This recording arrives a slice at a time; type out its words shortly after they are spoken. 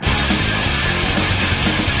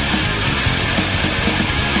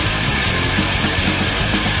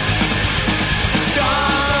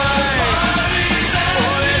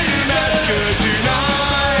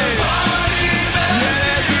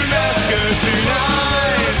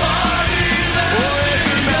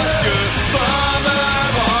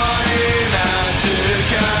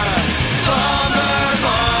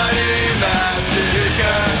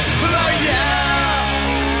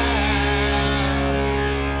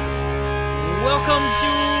Welcome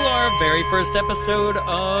to our very first episode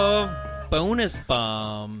of Bonus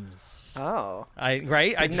Bombs. Oh. I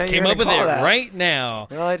just know you came were up with it gonna call that. right now.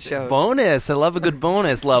 Well, it shows. Bonus. I love a good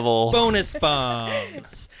bonus level. Bonus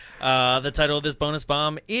Bombs. The title of this bonus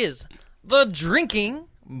bomb is The Drinking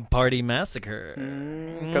Party Massacre.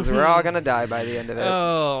 Because we're all going to die by the end of it.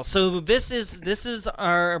 Oh, so this is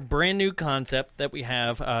our brand new concept that we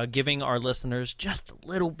have, giving our listeners just a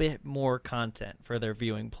little bit more content for their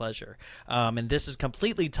viewing pleasure. And this is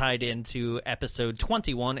completely tied into episode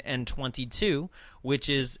 21 and 22, which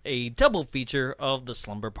is a double feature of the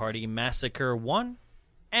Slumber Party Massacre 1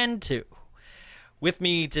 and 2. With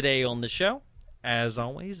me today on the show, as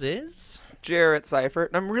always, is... Jarrett Seifert,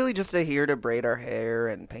 and I'm really just here to braid our hair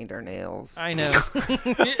and paint our nails. I know.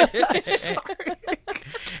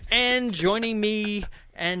 And joining me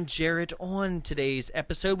and Jarrett on today's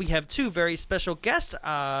episode, we have two very special guests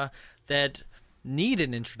that need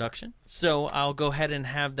an introduction. So I'll go ahead and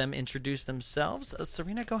have them introduce themselves.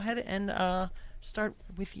 Serena, go ahead and start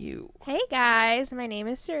with you. Hey guys, my name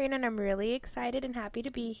is Serena and I'm really excited and happy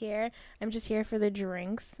to be here. I'm just here for the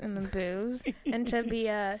drinks and the booze and to be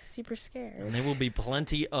super And scared. there will be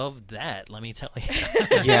plenty of that, let me tell you.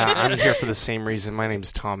 Yeah, I'm here for the same reason. My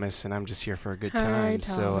name's Thomas, and I'm just here for a good Hi, time.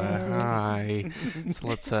 So, Thomas. hi. So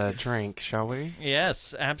let's drink, shall we?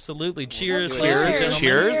 Yes, absolutely. Cheers, Cheers. ladies and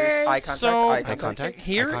gentlemen. Cheers. Eye contact, So- eye Eye contact. contact.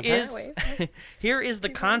 Here Eye is contact. here is the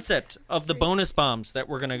concept of the bonus bombs that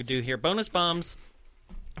we're going to do here. Bonus bombs,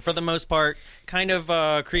 for the most part, kind of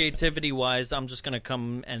creativity-wise, I'm just going to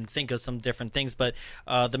come and think of some different things, but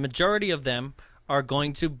the majority of them are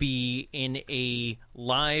going to be in a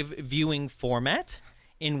live viewing format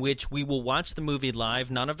in which we will watch the movie live.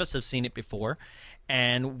 None of us have seen it before.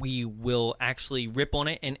 And we will actually rip on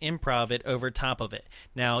it and improv it over top of it.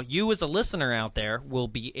 Now, you as a listener out there will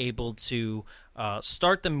be able to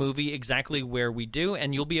start the movie exactly where we do,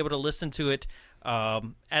 and you'll be able to listen to it,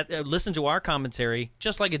 listen to our commentary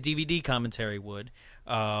just like a DVD commentary would,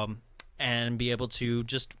 and be able to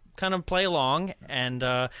just kind of play along. And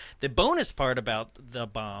the bonus part about the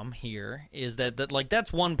bomb here is that like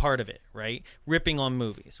that's one part of it, right? Ripping on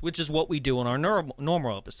movies, which is what we do on our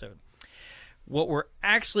normal episode. What we're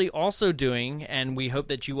actually also doing, and we hope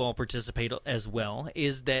that you all participate as well,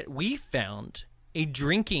 is that we found a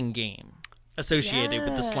drinking game associated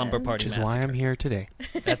with the Slumber Party Which is Massacre. why I'm here today.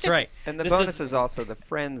 That's right. And the This bonus is also the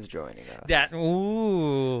friends joining us. that.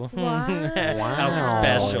 Ooh, Wow. how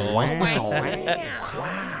special!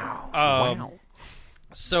 Wow.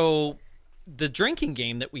 So, the drinking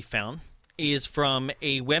game that we found is from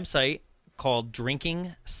a website called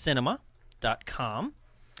drinkingcinema.com.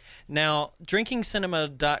 Now,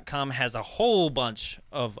 drinkingcinema.com has a whole bunch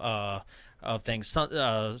of things.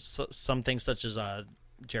 Some things such as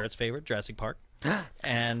Jarrett's favorite, Jurassic Park.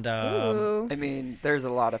 And Ooh. I mean, there's a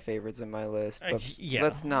lot of favorites in my list, but yeah.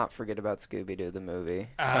 let's not forget about Scooby-Doo, the movie.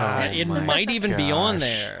 it my might even be on gosh.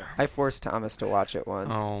 there. I forced Thomas to watch it once.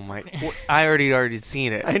 Oh, my. I already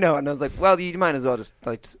seen it. I know, and I was like, well, you might as well just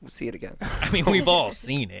like see it again. I mean, we've all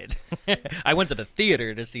seen it. I went to the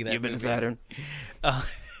theater to see that You've been movie. Saturn.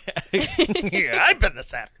 Yeah, I've been to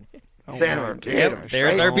Saturn. Oh, Saturn. my Yep, gosh.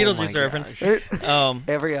 there's our Oh, Beetlejuice my reference. gosh.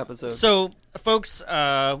 Every episode. So, folks,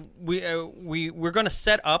 we're going to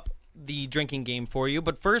set up the drinking game for you,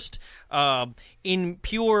 but first, in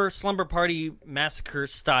pure Slumber Party Massacre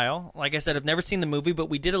style, like I said, I've never seen the movie, but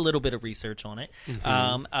we did a little bit of research on it.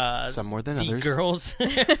 Some more than The others. girls,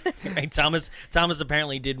 right, Thomas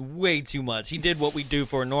apparently did way too much. He did what we do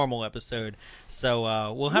for a normal episode,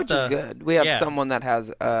 so we'll have Which is good. We have yeah. someone that has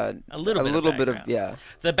a little bit of background. yeah.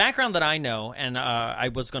 The background that I know, and I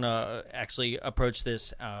was going to actually approach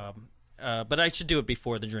this, but I should do it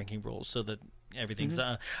before the drinking rules so that everything's...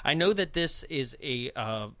 I know that this is a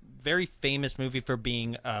very famous movie for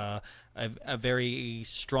being a very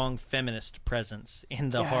strong feminist presence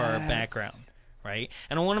in the horror background, right?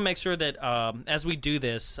 And I want to make sure that as we do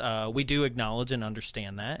this, we do acknowledge and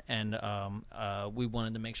understand that, and we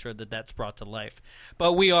wanted to make sure that that's brought to life.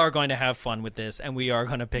 But we are going to have fun with this, and we are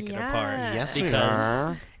going to pick it apart. Yes, we because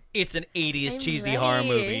are. it's an 80s I'm cheesy ready. horror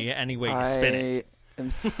movie any way you spin it. I'm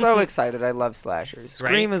so excited. I love slashers.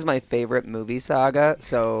 Scream is my favorite movie saga,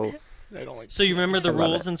 so So you remember the I love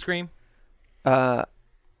rules it. in Scream? I'll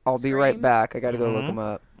be right Scream? back. I got to go look them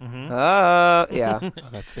up. Yeah. Oh,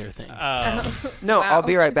 that's their thing. No, Wow. I'll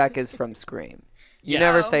be right back is from Scream. You Yeah.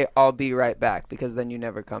 never Oh. say I'll be right back because then you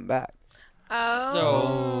never come back. Oh.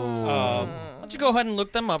 So why don't you go ahead and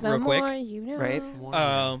look them up The real quick? more you know. Right?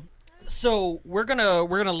 So we're gonna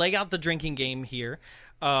lay out the drinking game here.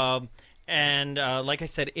 And like I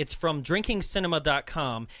said, it's from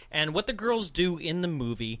drinkingcinema.com. And what the girls do in the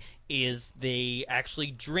movie is they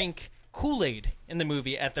actually drink Kool-Aid in the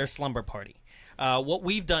movie at their slumber party. What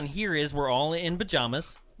we've done here is we're all in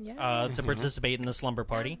pajamas to participate in the slumber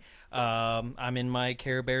party. I'm in my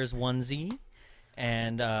Care Bears onesie.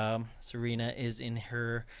 And Serena is in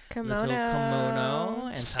her little kimono.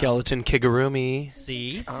 And Skeleton Kigurumi.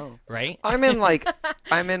 See? Oh. Right? I'm in my...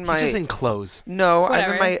 He's just in clothes. No,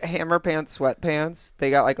 Whatever. I'm in my Hammer Pants sweatpants.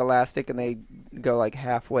 They got like elastic and they go like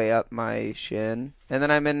halfway up my shin. And then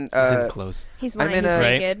I'm in... He's in clothes. He's I'm lying. in He's a-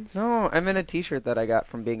 naked. No, I'm in a t-shirt that I got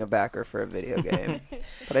from being a backer for a video game.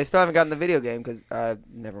 But I still haven't gotten the video game because...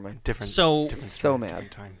 never mind. Different So story, mad.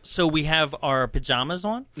 different time. So we have our pajamas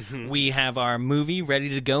on. We have our movie ready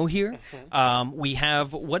to go here. We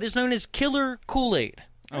have what is known as Killer Kool-Aid.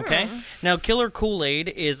 Okay? Now, Killer Kool-Aid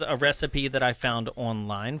is a recipe that I found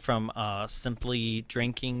online from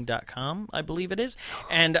simplydrinking.com, I believe it is.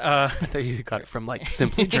 And I thought you got it from like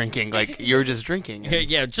simply drinking, like you're just drinking.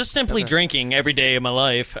 yeah, just simply drinking every day of my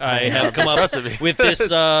life. I have come up recipe. with this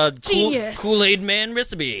Genius. Kool-Aid Man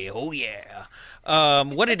recipe. Oh, yeah.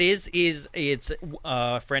 What it is it's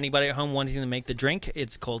for anybody at home wanting to make the drink,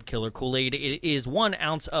 it's called Killer Kool-Aid. It is 1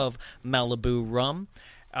 ounce of Malibu rum,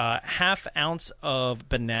 half ounce of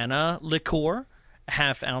banana liqueur,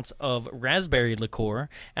 half ounce of raspberry liqueur,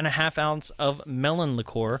 and a half ounce of melon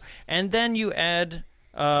liqueur, and then you add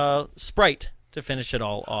Sprite to finish it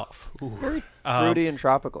all off. Very fruity and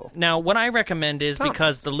tropical. Now, what I recommend is Thomas.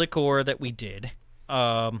 because the liqueur that we did,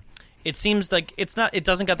 it seems like it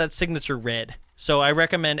doesn't got that signature red. So I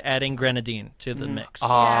recommend adding grenadine to the mix.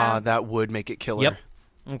 Ah, that would make it killer. Yep.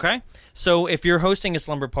 Okay. So if you're hosting a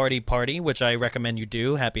slumber party, which I recommend you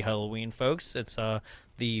do, happy Halloween, folks. It's the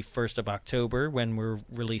 1st of October when we're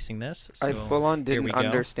releasing this. So I full-on here we didn't go.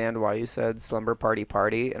 understand why you said slumber party,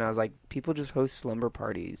 and I was like, people just host slumber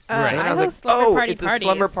parties. Right. And I I was host like, slumber party it's parties. a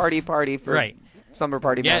slumber party for Right. slumber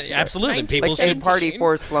party Yeah, massacre. absolutely. People Like should a party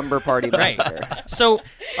for slumber party Right. massacre. So,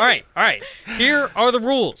 all right. Here are the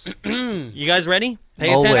rules. You guys ready?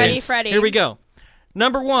 Pay Always. attention. Ready, Freddy. Here we go.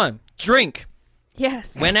 Number 1, drink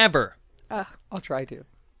Yes. whenever I'll try to.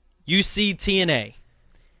 you see TNA.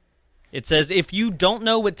 It says if you don't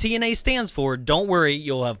know what TNA stands for, don't worry,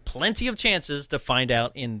 you'll have plenty of chances to find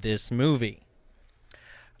out in this movie.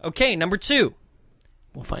 Okay, number 2,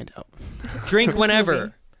 We'll find out. drink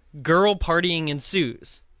whenever girl partying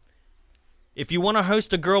ensues. If you want to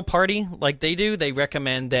host a girl party like they do, they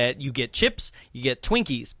recommend that you get chips, you get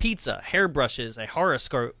Twinkies, pizza, hairbrushes, a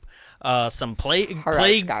horoscope, some Horoscope.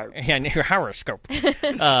 horoscope,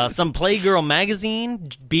 some Playgirl magazine,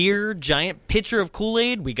 beer, giant pitcher of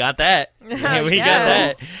Kool-Aid. We got that. Yeah, we got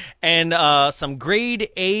that. And some grade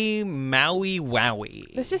A Maui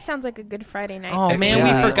Wowie. This just sounds like a good Friday night. Oh for man, me. we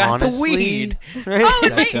Yeah, forgot honestly. the weed. Oh,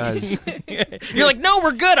 That does. You're like, no,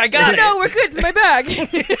 we're good. I got it. no, we're good. It's my bag.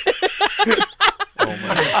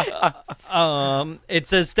 It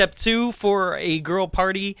says step 2 for a girl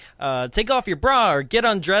party: take off your bra or get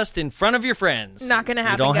undressed in front of your friends. Not gonna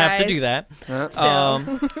happen, You don't have to guys. do that. Uh,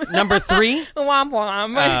 Number 3. Womp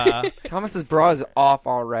womp. Thomas's bra is off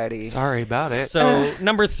already. Sorry about it. So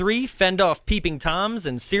number 3, fend off peeping toms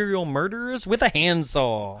and serial murderers with a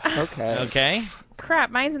handsaw. Okay. Okay.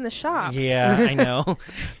 Crap, mine's in the shop. Yeah, I know.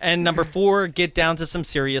 And number 4, get down to some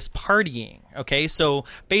serious partying. Okay, so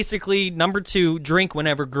basically, number 2, drink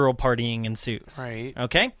whenever girl partying ensues. Right.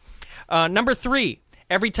 Okay. Number 3,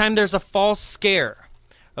 every time there's a false scare.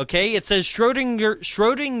 Okay, it says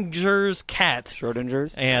Schrodinger's cat.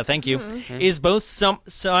 Schrodinger's? Yeah, thank you. Is both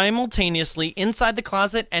simultaneously inside the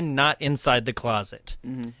closet and not inside the closet.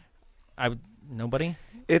 Nobody.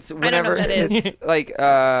 It's don't know whenever what that is. it's like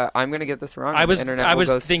I'm gonna get this wrong. I and was the internet will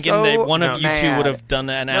go thinking so that one of you two mad. would have done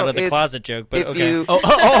an No, out of the it's- closet joke, but if okay. you-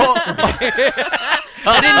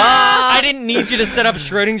 I didn't need you to set up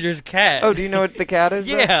Schrodinger's cat. Oh, do you know what the cat is?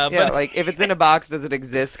 though? Yeah, yeah. but- Like if it's in a box, does it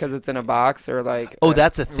exist because it's in a box or like? Oh,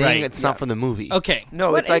 that's a thing. Right. It's not from the movie. Okay.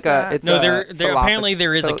 no. What It's like is that? It's No, a there philopis- apparently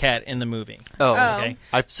there is a phil- cat in the movie. Oh. Okay.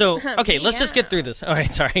 I- So, okay, let's just get through this. All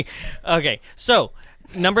right, sorry. Okay. So,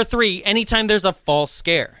 number 3, anytime there's a false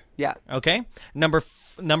scare. Yeah. Okay. Number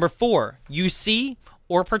 4, you see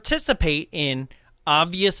or participate in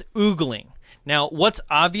obvious oogling. Now, what's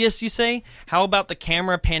obvious, you say? How about the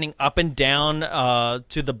camera panning up and down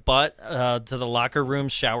to the butt, to the locker room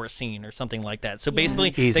shower scene or something like that? So basically,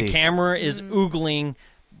 Easy. the camera is oogling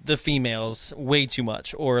the females way too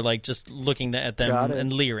much, or like just looking at them Got it.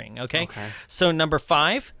 and leering, okay? Okay. So number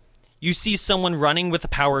 5, you see someone running with a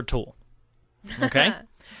power tool. Okay?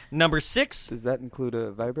 Number 6, Does that include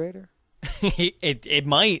a vibrator? it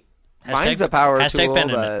might. Mine's a power tool,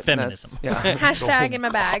 but feminism. Yeah. Hashtag in my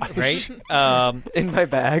bag. Right? In my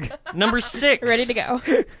bag. Number 6. Ready to go.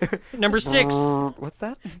 Number 6. What's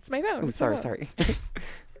that? It's my phone. Oh, It's my sorry. phone.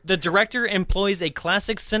 The director employs a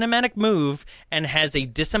classic cinematic move and has a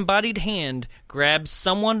disembodied hand grab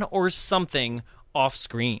someone or something off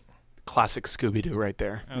screen. Classic Scooby-Doo right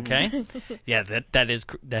there. Okay? Yeah, that is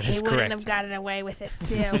They wouldn't correct. have gotten away with it,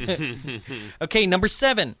 too. Okay, number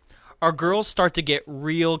 7. Our girls start to get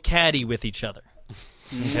real catty with each other.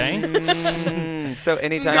 Okay? So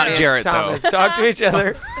anytime Not me and Jarrett, Thomas talk to each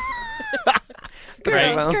other.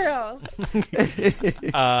 Right. Girls.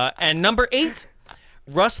 And number 8.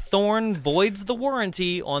 Russ Thorne voids the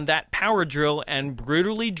warranty on that power drill and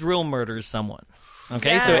brutally drill murders someone.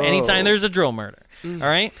 Okay, so Yeah. anytime there's a drill murder. All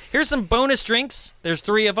right, here's some bonus drinks. There's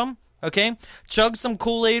 3 of them. Okay, chug some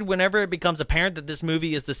Kool-Aid whenever it becomes apparent that this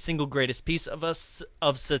movie is the single greatest piece of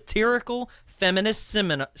satirical feminist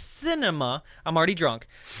cinema. I'm already drunk.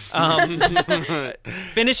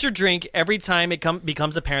 Finish your drink every time it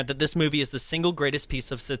becomes apparent that this movie is the single greatest piece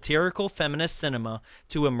of satirical feminist cinema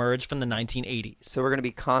to emerge from the 1980s. So we're going to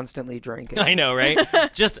be constantly drinking. I know, right?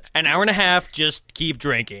 Just an hour and a half, just keep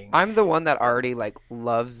drinking. I'm the one that already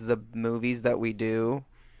loves the movies that we do,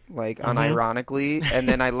 unironically, and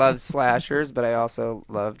then I love slashers, but I also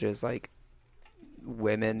love just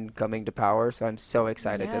women coming to power. So I'm so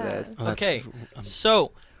excited to this. Oh, that's- Okay,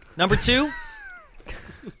 so number 2,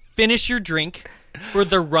 finish your drink for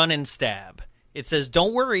the run and stab. It says,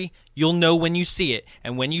 don't worry, you'll know when you see it,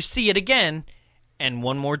 and when you see it again, and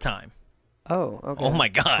one more time. Oh, okay. Oh my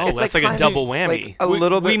God! Oh, that's like a kinda double whammy. a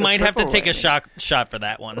little bit. We of might have to triple take a whammy. shot for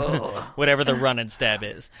that one, whatever the run and stab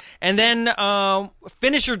is. And then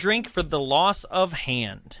finish your drink for the loss of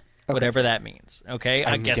hand, whatever that means. Okay,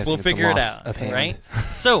 I I'm guess guessing we'll it's a figure it loss out, of hand. right?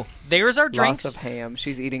 So there's our drinks. Loss of ham.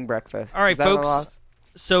 She's eating breakfast. All right, Is that a folks. loss?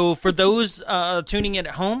 So for those tuning in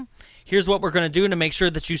at home, here's what we're going to do to make sure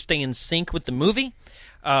that you stay in sync with the movie.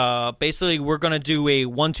 Basically, we're going to do a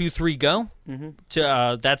 1, 2, 3, go.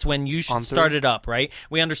 To that's when you should On start three? it up, right?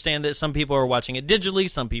 We understand that some people are watching it digitally,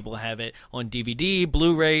 some people have it on DVD,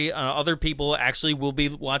 Blu-ray, other people actually will be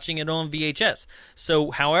watching it on VHS.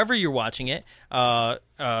 So however you're watching it,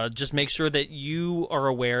 just make sure that you are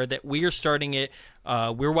aware that we are starting it.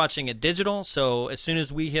 We're watching it digital, so as soon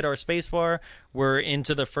as we hit our space bar, we're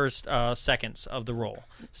into the first seconds of the roll.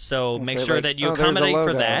 So make say, sure that you oh, there's a accommodate for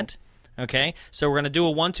logo. that. Okay, so we're going to do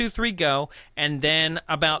a 1, 2, 3, go, and then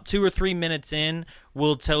about 2 or 3 minutes in,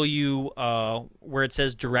 we'll tell you where it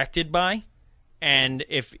says directed by, and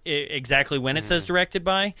if exactly when it says directed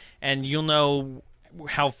by, and you'll know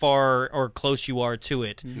how far or close you are to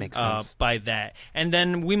it. Makes sense. By that, and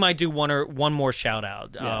then we might do one more shout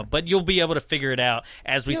out, Yeah. but you'll be able to figure it out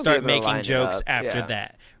as we You'll be start able to line making it jokes up, after yeah.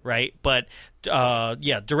 that, right? But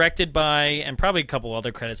directed by, and probably a couple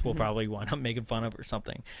other credits we'll probably wind up making fun of or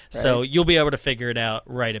something. So Right. you'll be able to figure it out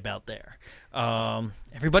right about there.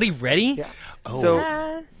 Everybody ready? Yeah. Oh. So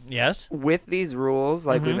Yes. Yes. with these rules,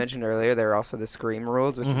 like we mentioned earlier, there are also the Scream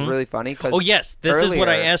rules, which is really funny. Cause Oh yes, this is what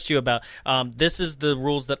I earlier- asked you about. This is the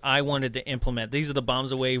rules that I wanted to implement. These are the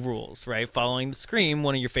Bombs Away rules, right? Following the Scream,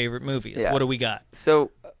 one of your favorite movies. Yeah. What do we got?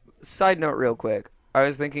 So, side note, real quick. I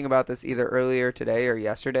was thinking about this either earlier today or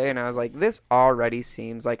yesterday, and I was like, this already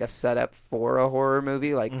seems like a setup for a horror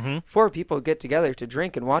movie. Like, 4 people get together to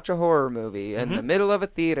drink and watch a horror movie in the middle of a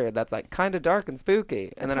theater that's like kind of dark and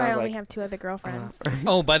spooky. And That's then why I I was only like, have 2 other girlfriends.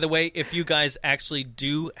 Oh, by the way, if you guys actually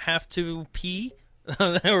do have to pee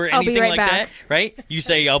or I'll be anything right like back. that, right? You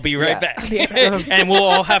say, "I'll be right Yeah. back," and we'll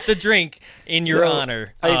all have to drink in your So,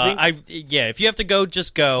 honor. I think- if you have to go,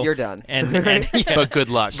 just go. You're done. And yeah. But good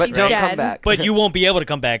luck. but She's don't dead. come back. But you won't be able to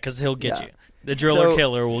come back because he'll get Yeah. you. The driller So-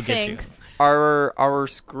 killer will get you. Thanks. Our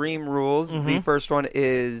Scream rules, the first one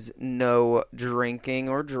is no drinking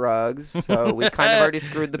or drugs. So we kind of already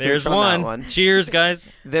screwed the There's pooch on one. that one. Cheers, guys.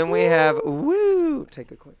 Then we have, woo, take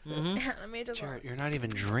a quick sip. Let me just. Jarrett, you're not even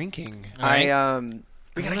drinking. All right.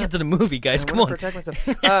 We gotta get to the movie, guys. I Come wanna on. protect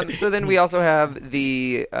myself. So then we also have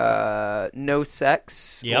the no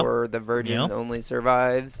sex Yep. or the virgin Yep. only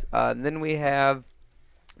survives. And then we have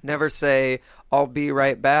never say I'll be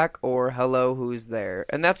right back or hello who's there.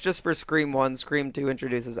 And that's just for Scream 1. Scream 2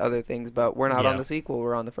 introduces other things, but we're not Yeah. on the sequel.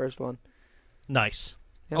 We're on the first one. Nice.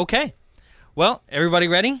 Yep. Okay. Well, everybody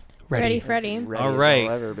ready? Ready, Freddy. Ready All as right.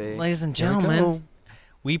 I'll ever be. Ladies and Here we gentlemen, go.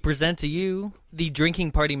 we present to you the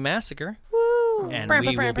Drinking Party Massacre, Woo. and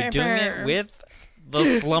we will be doing it with the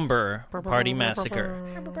Slumber Party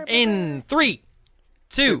Massacre. In 3,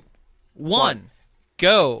 2, 1,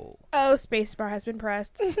 go. Oh, spacebar has been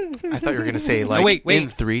pressed. I thought you were gonna say like wait. in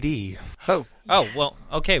 3D. Oh, Oh, well,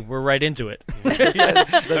 okay, we're right into it. it says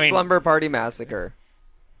the I mean- Slumber Party Massacre.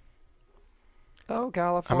 Oh,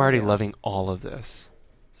 California. I'm already loving all of this.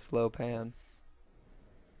 Slow pan.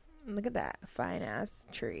 Look at that fine ass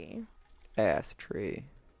tree. Ass tree.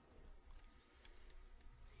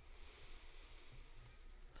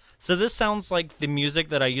 So this sounds like the music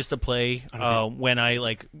that I used to play when I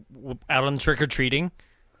like out on trick or treating.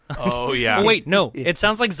 Oh yeah. Oh wait, no, it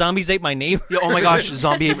sounds like Zombies Ate My Neighbor. Yeah, oh my gosh,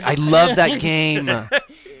 Zombie! I love that game.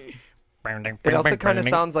 It also kind of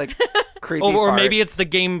sounds like creepy. or maybe farts. it's the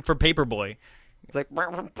game for Paperboy. It's like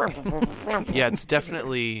Yeah, it's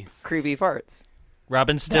definitely. creepy farts.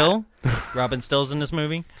 Robin Still. Robin Still's in this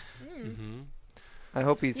movie. I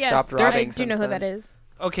hope he's Yes, stopped I rotting. do know who that is.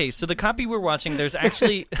 Okay, so the copy we're watching, there's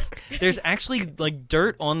actually like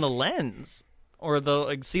dirt on the lens, or the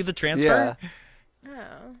like. See the transfer? Yeah.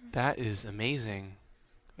 Oh. That is amazing.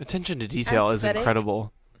 Attention to detail Aesthetic. is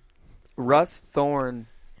incredible. Russ Thorne.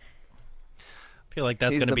 I feel like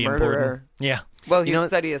that's He's going to the be murderer. important. Yeah. Well, he You know-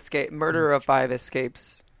 said he escaped. Murderer of 5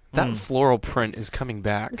 escapes. That floral print is coming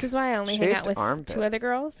back. This is why I only hang Shaved out with armpits. 2 other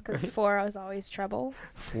girls, because 4 is always trouble.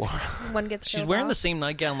 Floral. One gets She's killed wearing off. the same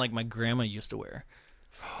nightgown like my grandma used to wear.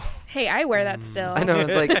 Hey, I wear that still. I know.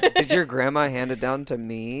 It's like, did your grandma hand it down to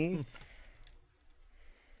me?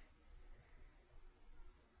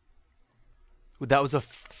 That was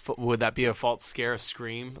would that be a false scare, a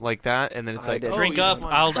scream like that? And then it's I like, did. oh, Drink you up. just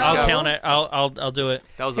want- I'll Yeah. count it. I'll do it.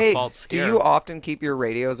 That was Hey, a false scare. do you often keep your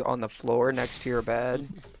radios on the floor next to your bed?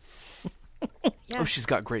 Yeah. Oh, she's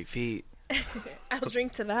got great feet. I'll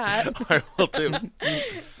drink to that. I will too.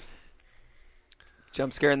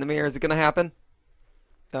 Jump scare in the mirror. Is it going to happen?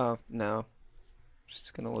 Oh, no. She's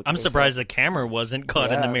going to look. I'm this surprised up. the camera wasn't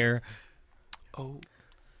caught in the Yeah. mirror. Oh,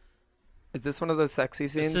 Is this one of those sexy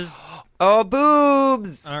scenes? This is Oh,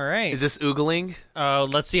 boobs! all right. is this oogling?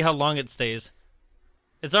 Let's see how long it stays.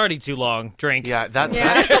 It's already too long. Drink. Yeah, that.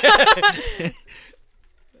 Yeah. that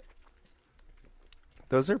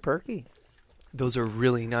Those are perky. those are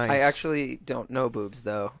really nice. I actually don't know boobs,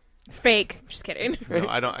 though. Fake. Just kidding. No,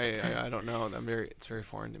 I don't. I don't know. It's very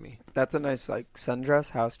foreign to me. That's a nice, like,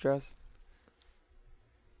 sundress, house dress.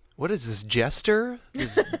 What is this, Jester?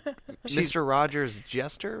 Is Mr. Rogers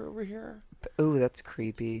Jester over here? Ooh, that's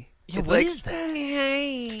creepy. Yeah, It's what like, is that?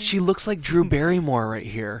 Hey. She looks like Drew Barrymore right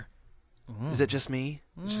here. Is it just me?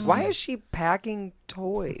 Why is she packing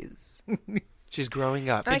toys? She's growing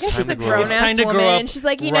up. I It's guess time she's to a grow grown up. It's time ass to grow woman, up and she's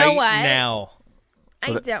like, you right know what? now.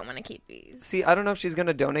 I don't want to keep these. See, I don't know if she's going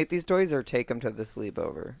to donate these toys or take them to the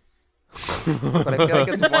sleepover. But I feel like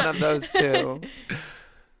it's one of those two.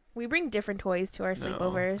 We bring different toys to our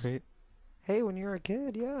sleepovers. Right. Hey, when you were a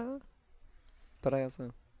kid, yeah. But I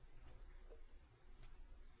also...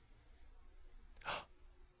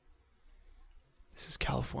 This is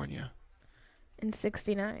California. In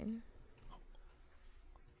 69.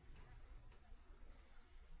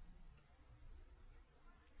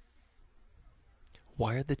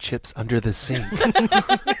 Why are the chips under the sink?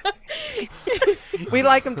 We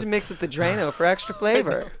like them to mix with the Drano for extra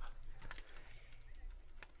flavor.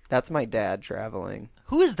 That's my dad traveling.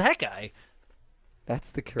 Who is that guy?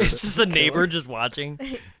 That's the killer. It's just the neighbor just watching.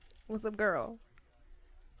 What's up, girl?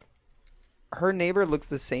 Her neighbor looks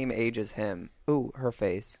the same age as him. Ooh, her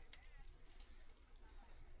face.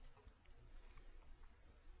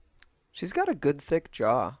 She's got a good thick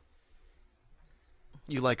jaw.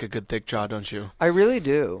 You like a good thick jaw, don't you? I really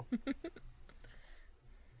do.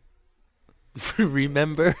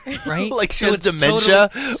 Remember? Right? Like she So has it's dementia?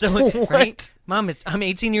 Right? Mom, I'm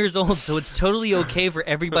 18 years old, so it's totally okay for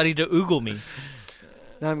everybody to oogle me.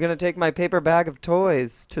 Now I'm going to take my paper bag of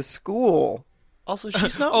toys to school. Also,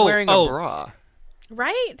 she's not Oh, wearing oh. a bra.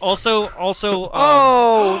 Right? Also,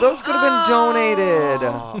 Oh, those could have been donated.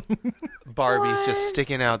 Oh, Barbie's just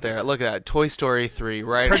sticking out there. Look at that. Toy Story 3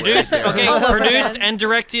 right produced, there. okay, produced and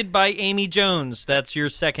directed by Amy Jones. That's your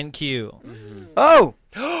second cue. Oh!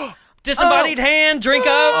 Disembodied hand, drink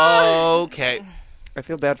up. Okay. I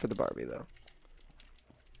feel bad for the Barbie, though.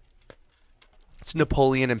 It's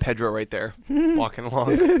Napoleon and Pedro right there, walking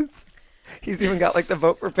along. He's even got, like, the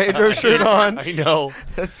Vote for Pedro shirt on. I know.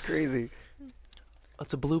 That's crazy.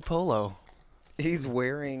 It's a blue polo. He's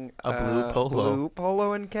wearing A blue polo. Blue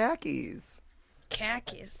polo and khakis.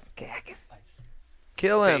 Khakis. Khakis.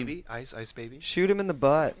 Kill him. Baby, ice baby. Shoot him in the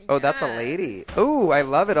butt. Oh, that's a Yes. lady. Oh, I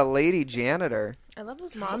love it. A lady janitor. I love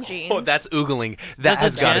those mom jeans. Oh, that's oogling. That Does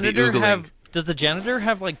has the got to be janitor oogling. have? Does the janitor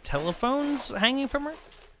have like telephones hanging from her?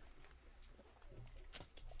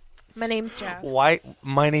 My name's Jeff. Why?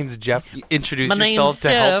 My name's Jeff. You introduce My name's yourself to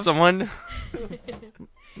help Jeff. someone.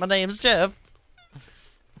 My name's Jeff.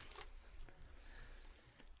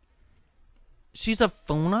 She's a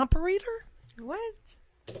phone operator? What?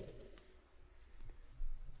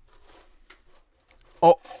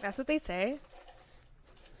 Oh, That's what they say.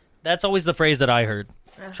 That's always the phrase that I heard.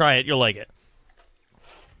 Try it, you'll like it.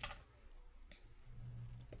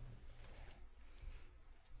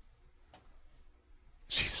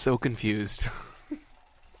 she's so confused.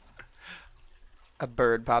 A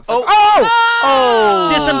bird pops Oh, up.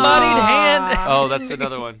 oh, Disembodied hand. oh! That's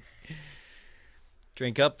another one.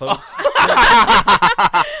 Drink up, folks.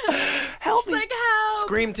 Help She's like, help.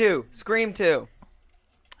 Scream 2. Scream 2.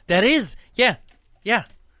 That is, yeah.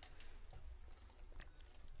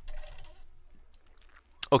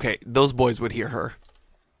 Okay, those boys would hear her.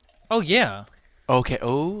 Oh, yeah. Okay.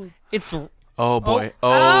 Oh. It's Oh boy.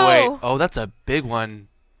 Oh. Oh wait. Oh, that's a big one.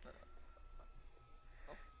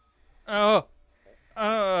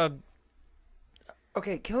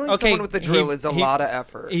 Okay, killing Okay, someone with the drill is a lot of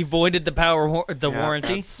effort. he voided the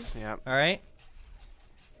warranty. Yeah. All right.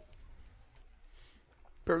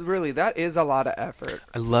 But really, that is a lot of effort.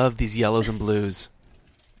 I love these yellows and blues,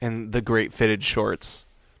 and the great fitted shorts.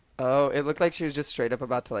 Oh, it looked like she was just straight up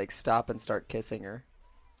about to like stop and start kissing her.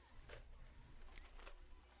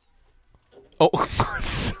 Oh,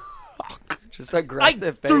 Just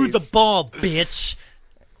aggressive I threw face. the ball, bitch.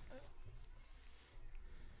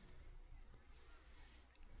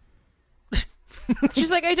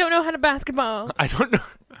 She's like, I don't know how to basketball. I don't know.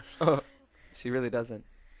 Oh, she really doesn't.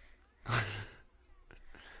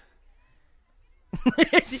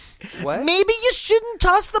 What? Maybe you shouldn't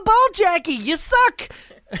toss the ball, Jackie. You suck.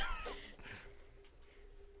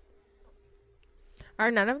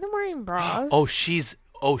 Are none of them wearing bras? Oh, she's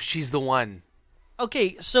the one.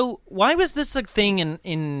 Okay, so why was this a thing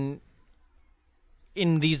in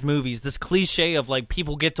these movies? This cliche of like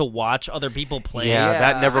people get to watch other people play. Yeah,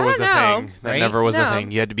 that Yeah. never I was a don't know. thing. That Right? never was a No.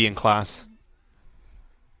 thing. You had to be in class.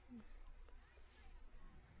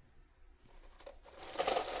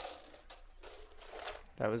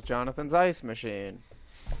 That was Jonathan's ice machine.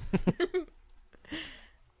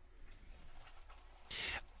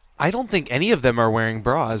 I don't think any of them are wearing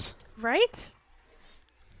bras. Right?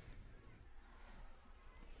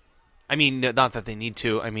 I mean, not that they need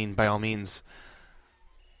to. I mean, by all means.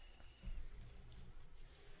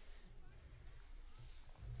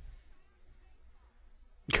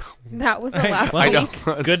 That was the last Well, I week.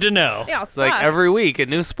 know. Good to know. They all It's like sucked. every week, a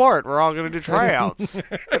new sport. We're all going to do tryouts.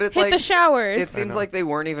 But it's Hit like the showers. it seems know. like they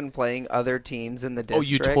weren't even playing other teams in the Oh, district.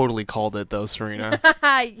 you totally called it, though, Serena.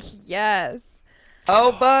 Yes.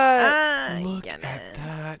 Oh, but Look Get at it.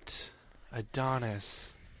 that.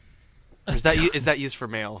 Adonis. Or is that used for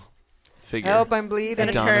male figure? help! I'm Is bleeding.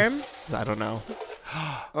 that a Adonis. term? I don't know.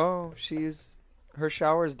 Oh, her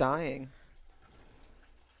shower's dying.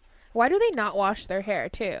 Why do they not wash their hair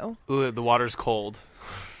too? Ooh, the water's cold.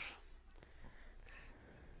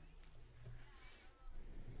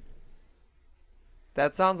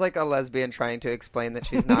 That sounds like a lesbian trying to explain that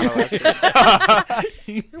she's not a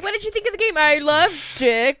lesbian. What did you think of the game? I love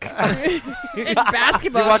Dick and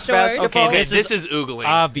basketball You watch shorts. basketball? Okay, this this is oogling.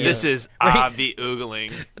 obvious. This is Right. obvi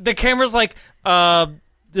oogling. The camera's like,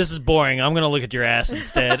 this is boring. I'm gonna look at your ass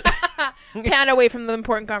instead. Pan away from the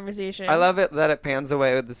important conversation. I love it that it pans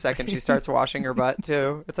away the second she starts washing her butt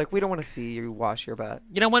too. It's like we don't want to see you wash your butt.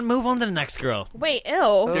 You know what? Move on to the next girl. Wait, ew.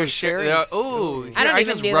 Oh, There's Sherry's- ooh, here, I don't I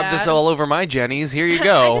even just do rubbed this that. all over my Jennies. Here you I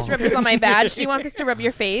go. just rubbed this on my badge. Do you want this to rub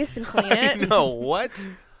your face and clean it? No, what?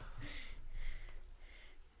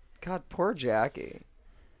 God, poor Jackie.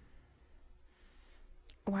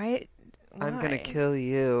 Why? I'm gonna Why? kill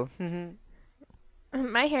you.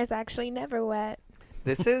 My hair's actually never wet.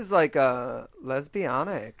 This is like a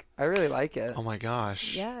lesbianic. I really like it. Oh my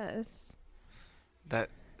gosh. Yes. That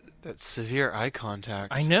severe eye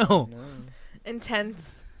contact. I know. No.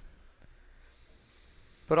 Intense.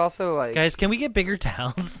 But also like Guys, can we get bigger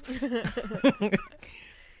towels?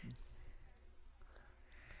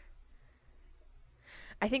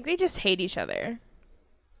 I think they just hate each other.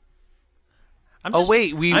 I'm Oh just,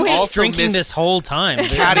 wait, we I'm just also drinking missed this whole time.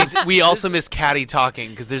 Caddy. We also missed Caddy talking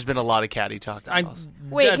because there's been a lot of Caddy talking. I, also.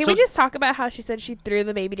 Wait, yeah, can so- we just talk about how she said she threw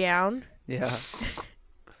the baby down? yeah.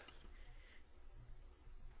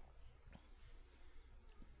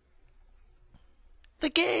 The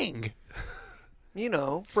gang. You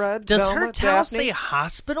know, Fred. Does Velma, her towel Daphne. say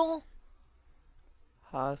hospital?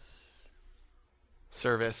 Hospital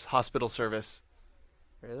service.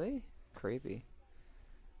 Really? Creepy.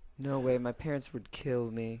 No way, my parents would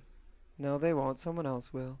kill me. No, they won't. Someone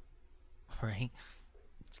else will. Right.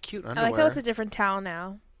 It's cute I underwear. like how it's a different towel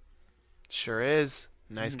now. Sure is.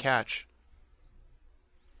 Nice catch.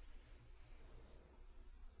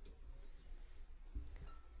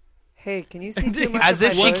 Hey, can you see too much As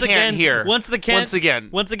of if my she bush? can't hear. Once Once again.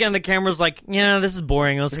 the camera's like, yeah, this is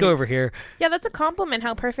boring. Let's go over here. Yeah, that's a compliment.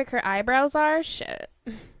 How perfect her eyebrows are. Shit.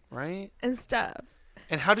 Right? And stuff.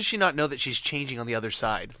 And how does she not know that she's changing on the other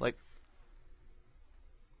side? Like,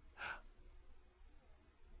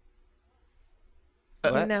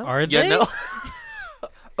 What? No. Are yeah, they? no.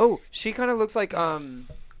 Oh, she kind of looks like Yeah,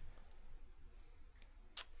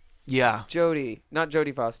 Jodie, not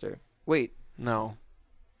Jodie Foster. Wait, no.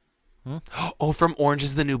 Hmm? Oh, from Orange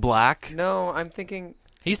is the New Black? no, I'm thinking.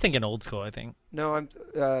 He's thinking old school, I think. No, I'm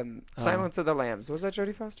Silence of the Lambs. Was that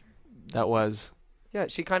Jodie Foster? That was. Yeah,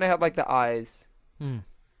 she kind of had like the eyes. Hmm.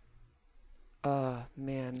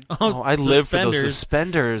 Man. Oh, I live for those suspenders.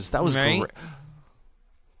 suspenders. That was Right? great.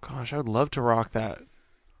 Gosh, I would love to rock that.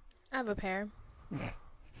 I have a pair.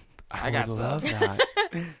 I got would some. love that.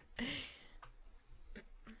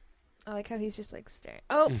 I like how he's just like staring.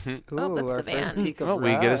 Oh, Mhm. Oh, that's our the first van. peek of Oh,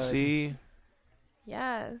 we get to Russ. see.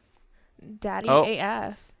 yes. Daddy Oh.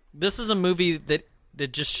 AF. This is a movie that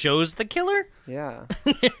just shows the killer. Yeah.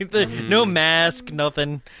 No mask,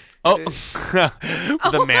 nothing. Oh,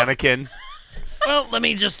 the mannequin. Well, let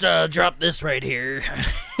me just drop this right here.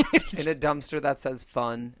 In a dumpster that says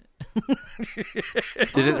fun.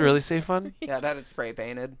 Did it really say fun? Yeah, it had it spray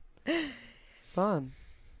painted. Fun.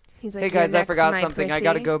 He's like, Hey guys, "You're I forgot next, my something. I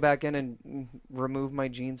gotta pretty." go back in and remove my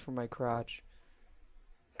jeans from my crotch.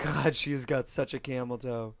 God, she's got such a camel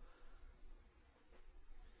toe.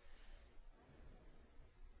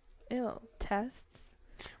 Ew. Tests.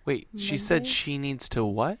 Wait, she said Monday? she needs to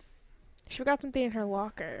what? She forgot something in her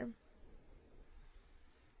locker.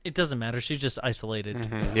 It doesn't matter. She's just isolated.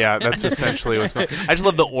 Yeah, that's essentially what's going on. I just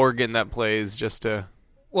love the organ that plays just to...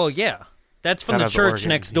 Well, yeah. That's from That the has church organ.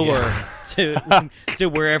 next door Yeah. to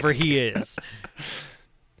wherever he is.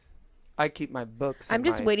 I keep my books. I'm in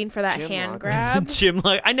just my waiting for that gym hand locker. grab. Gym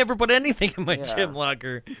locker. I never put anything in my Yeah. gym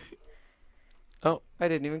locker. I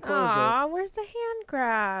didn't even close Aw, where's the hand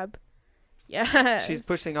grab? Yes. it. She's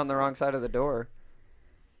pushing on the wrong side of the door.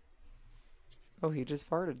 Oh, he just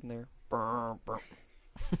farted in there. Brr, brr.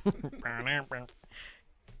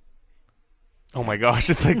 Oh my gosh,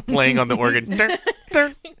 it's like playing on the organ. The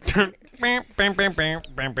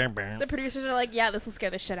producers are like, yeah, this will scare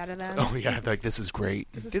the shit out of them. Oh yeah, like this is great.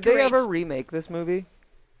 This is Did great. they ever remake this movie?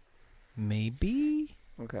 Maybe.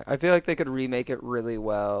 Okay, I feel like they could remake it really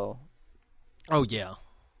well. Oh yeah.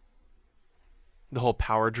 The whole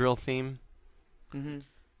power drill theme. Mm-hmm.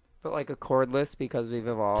 But like a cordless because we've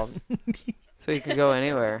evolved. So he can go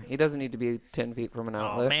anywhere. He doesn't need to be 10 feet from an Oh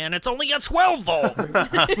outlet. man, it's only a 12 volt.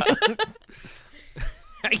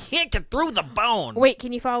 I can't get through the bone. Wait,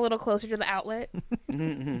 can you fall a little closer to the outlet?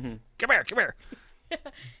 Mm-hmm. Come here.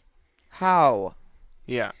 How?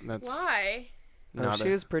 Yeah, that's Why? Oh, not she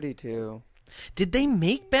a- was pretty too. Did they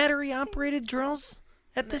make battery operated drills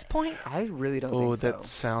at this point? I really don't Oh, think so. that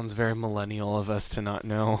sounds very millennial of us to not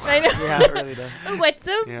know. I know. Yeah, it really does. What's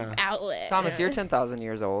a Yeah. outlet? Thomas, you're 10,000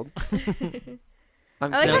 years old.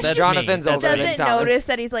 I'm I like No, how that's Jonathan's me. older than doesn't Thomas. notice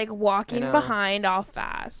that he's like walking I know. behind all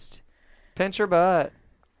fast. Pinch her butt.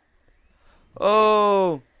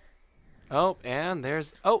 Oh. Oh, and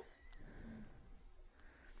there's oh,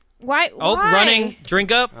 Why? Oh, why? running.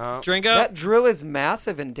 Drink up. Oh. Drink up. That drill is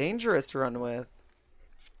massive and dangerous to run with.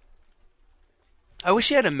 I wish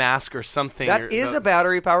he had a mask or something. That is a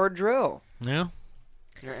battery-powered drill. Yeah.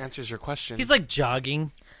 Your answers your question. He's like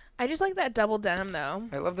jogging. I just like that double denim though.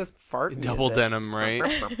 I love this fart double music. denim, right?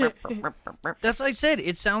 That's what I said.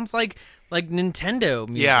 It sounds like Nintendo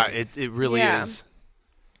music. Yeah, it really Yeah. is.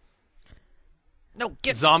 No,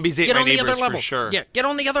 get Zombies ate get my on the neighbors other level. for sure. Yeah, get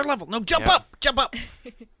on the other level. No, jump Yeah. up. Jump up.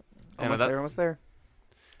 Almost that- there, almost there.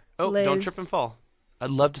 Oh, don't Liz. trip and fall.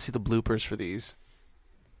 I'd love to see the bloopers for these.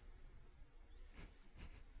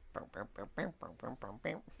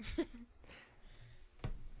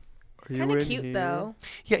 It's kind of cute though.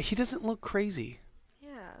 Yeah, he doesn't look crazy, Yeah.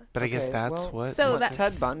 but I guess Okay, that's well, what. So What's that-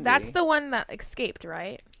 Ted Bundy. That's the one that escaped,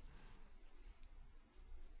 right?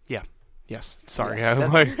 Yes, sorry, Yeah, I'm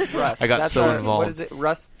that's like, Russ. I got That's so What involved. is it?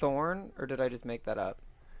 Russ Thorne, or did I just make that up?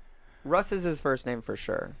 Russ is his first name for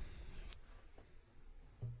sure.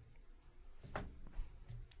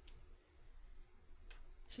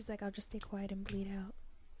 She's like, I'll just stay quiet and bleed out.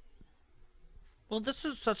 Well, this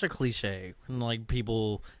is such a cliche when like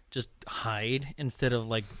people just hide instead of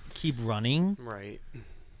like keep running. right.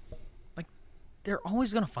 They're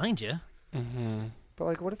always gonna find you. Mm-hmm. But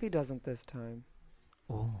like, what if he doesn't this time?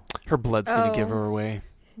 Oh. Her blood's gonna give Oh. her away.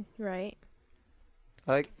 Right.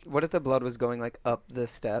 Like, what if the blood was going like up the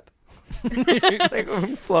step,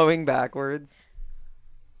 like flowing backwards?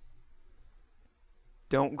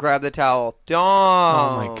 Don't grab the towel. Don't.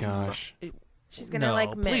 Oh my gosh. She's gonna No,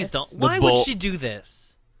 like miss. please don't. The Why would bolt. she do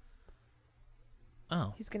this?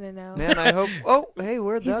 Oh. He's gonna know. Man, I hope. Oh, hey,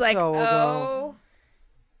 where'd He's that like, towel go? oh.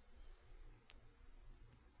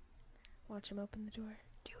 Watch him open the door.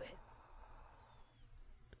 Do it.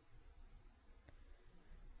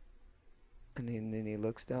 And then he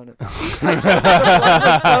looks down at the seat.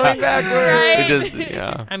 Going backward. Right? It just,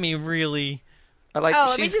 yeah. I mean, really. I like Oh,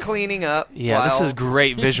 let me she's just- cleaning up. Yeah, this while- is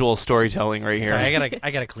great visual storytelling right here. Sorry,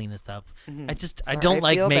 I gotta clean this up. Mhm. I Sorry, don't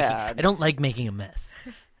like feel making. bad. I don't like making a mess.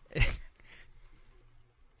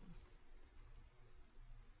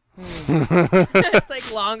 It's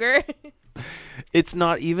like longer. It's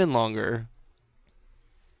not even longer.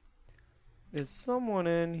 Is someone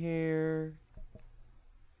in here?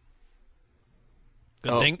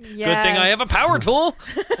 Good Oh. thing. Good thing I have a Yes. power tool.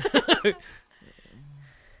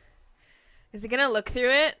 Is he gonna look through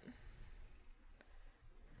it?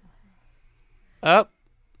 Up.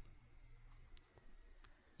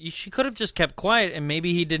 She could have just kept quiet, and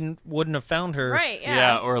maybe he wouldn't have found her. Right. Yeah.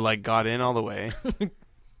 Yeah. Or like got in all the way.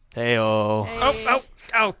 Hey-oh. Hey.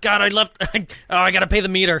 Oh, God! I left. I gotta pay the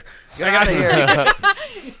meter. Get out of here.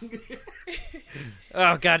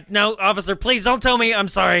 Oh God, no, officer! Please don't tell me. I'm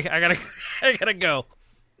sorry. I gotta go.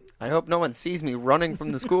 I hope no one sees me running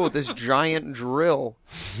from the school with this giant drill.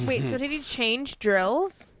 Wait. So did he change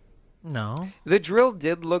drills? No. The drill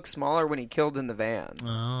did look smaller when he killed in the van.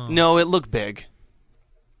 Oh. No, it looked big.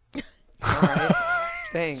 All right.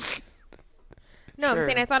 Thanks. No, Sure. I'm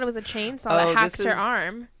saying I thought it was a chainsaw Oh, that hacked this her is-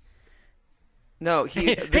 arm. No, the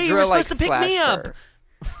Hey, you were drill, like, supposed to pick me slashed up. her.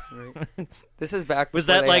 Right. This is back Was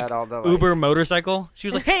before that they like had all the, Uber motorcycle? She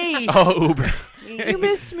was like, "Hey." Oh, Uber. You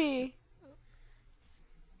missed me.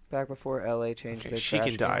 Back before LA changed Okay, their she trash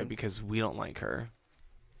can die cans. because we don't like her.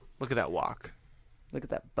 Look at that walk. Look at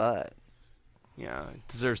that butt. Yeah, it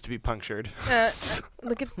deserves to be punctured.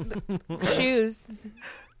 Look at the shoes.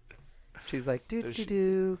 She's like, do Does do she-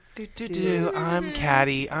 do do do do. I'm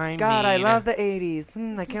catty. I'm God, I mean. love the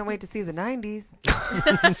 '80s. I can't wait to see the '90s.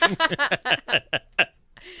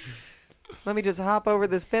 Let me just hop over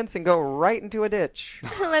this fence and go right into a ditch.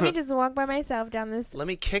 Let me just walk by myself down this. Let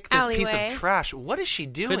me kick this piece Alleyway. of trash. What is she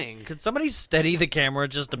doing? Could somebody steady the camera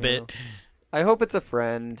just a bit? I hope it's a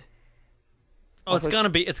friend. Oh, it's Also,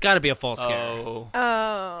 gotta be a false scare. Oh.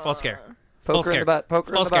 Oh. False scare. Poke False her in scare. the butt. Poke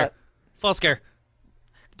her in False the scare. butt. False scare.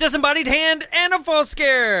 Disembodied hand and a false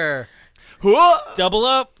scare. Whoa! Double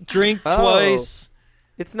up. Drink Oh. twice.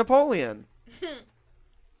 It's Napoleon.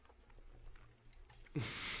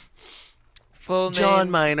 Full John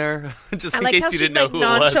name. Minor. Just I in like case how you she didn't know like who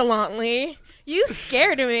it was. nonchalantly. You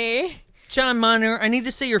scared me. John Minor, I need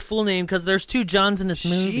to say your full name because there's two Johns in this She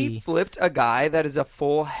movie. flipped a guy that is a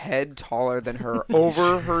full head taller than her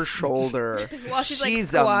over her shoulder. While she's like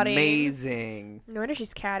squatting. amazing, No wonder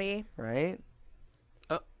she's catty. right?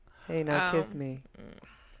 Oh. Hey, now Oh. kiss me.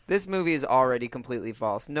 This movie is already completely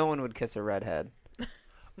false. No one would kiss a redhead.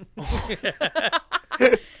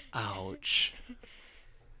 Ouch.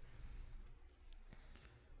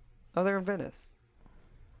 Oh, they're in Venice.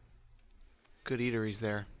 Good eateries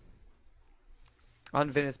there. On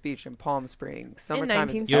Venice Beach in Palm Springs. Summertime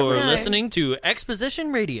is 1969. You're Nice. listening to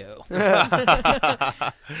Exposition Radio.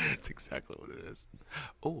 That's exactly what it is.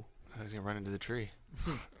 Oh, I was gonna run into the tree.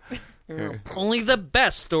 Here. Only the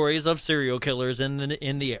best stories of serial killers in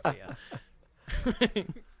the area.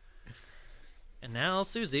 And now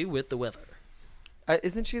Susie with the weather.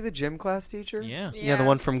 Isn't she the gym class teacher? Yeah. Yeah, the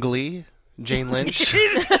one from Glee, Jane Lynch.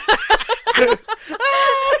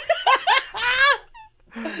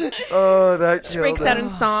 Oh, that She breaks out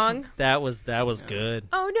in song. That was good.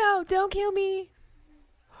 Oh no! Don't kill me.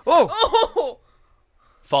 Oh, Oh.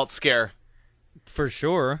 False scare. For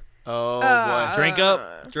sure. Oh boy. Drink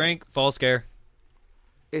up. Drink. False scare.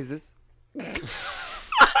 is this?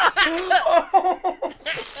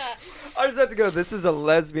 I just have to go. This is a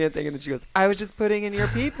lesbian thing, and then she goes, "I was just putting in your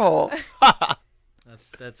peephole."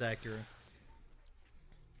 That's accurate.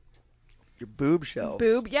 Your boob shelves.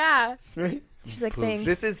 Boob. Yeah. Right? She's like, Boob. thanks.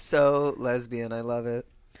 This is so lesbian. I love it.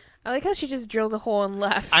 I like how she just drilled a hole and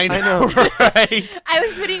left. I I know, right? I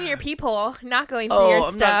was putting in your peephole, not going through Oh, your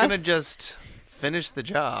I'm stuff. not gonna just finish the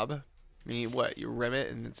job. I mean, what? You rim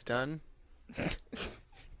it and it's done.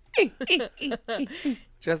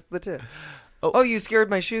 Just the tip. Oh. Oh, you scared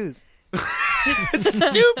my shoes.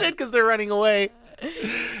 Stupid, because they're running away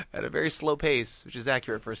at a very slow pace, which is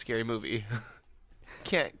accurate for a scary movie.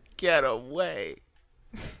 Can't get away.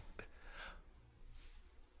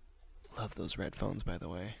 Love those red phones, by the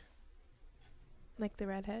way. Like the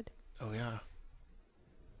redhead. Oh yeah.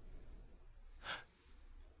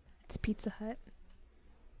 It's Pizza Hut.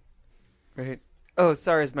 Right. Oh,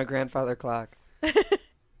 sorry, it's my grandfather clock.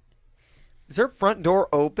 Is her front door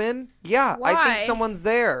open? Yeah, I Why? think someone's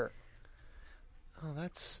there. Oh,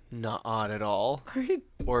 that's not odd at all. Right.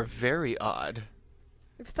 Or very odd.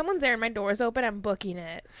 If someone's there and my door's open, I'm booking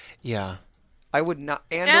it. Yeah. I would not.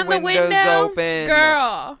 And And the window's open.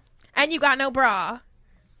 girl. And you got no bra.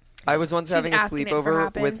 I was once She's having a asking it for sleepover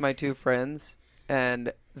happen. with my two friends,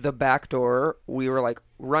 and the back door, we were like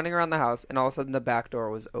running around the house, and all of a sudden the back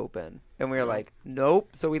door was open. And we were like, nope.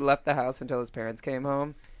 So we left the house until his parents came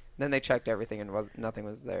home. Then they checked everything, and nothing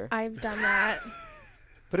was there. I've done that.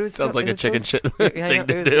 But it was Sounds like it a was chicken so shit I know, thing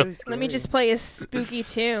to it was do. really Let me scary. just play a spooky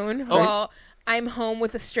tune while I'm home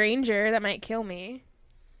with a stranger that might kill me.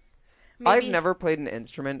 I've Maybe- never played an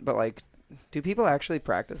instrument, but like, do people actually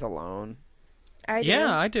practice alone? I do.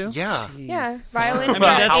 Yeah, I do. Yeah. Yeah, Jeez. violin. I mean,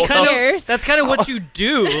 Wow. that's How kind ears. of that's kind of what you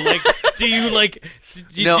do. Like, do you like?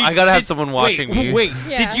 No, I gotta have someone watching me. Wait,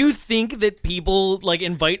 Yeah. did you think that people like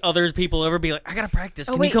invite other people over? Be like, I gotta practice.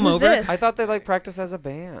 Oh, Can wait, you come who's over? this? I thought they like practice as a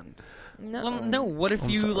band. No. Well, no. What if I'm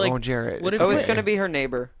you so- like? oh, Jared. what it's if- Oh, Wait. it's gonna be her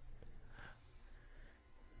neighbor.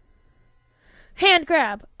 Hand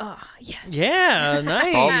grab. Oh, yes. Yeah,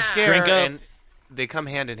 nice. I'll Scare Drink up. and they come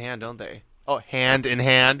hand in hand, don't they? Oh, hand in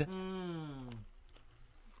hand.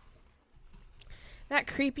 That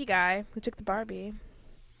creepy guy who took the Barbie.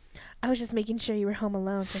 I was just making sure you were home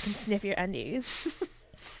alone so I can sniff your undies.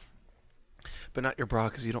 But not your bra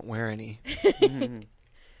because you don't wear any. Mhm.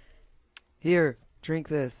 Here, drink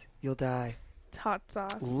this. You'll die. It's hot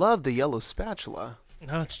sauce. Love the yellow spatula.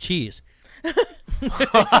 No, it's cheese. He's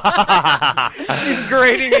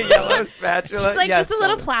grating a yellow spatula. Just like Yes, just a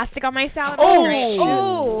little totally. plastic on my salad. Oh! Great.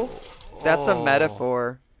 Oh! That's a Oh.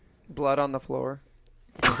 metaphor. Blood on the floor.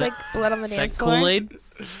 It's like blood on the Is dance that floor. Kool-Aid?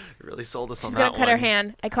 It really sold us She's on gonna that cut one. her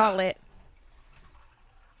hand. I call it.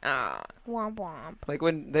 Womp womp. Like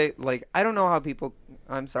when they like, I don't know how people.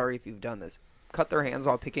 I'm sorry if you've done this. Cut their hands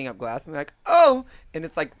while picking up glass, and they're like, "Oh!" And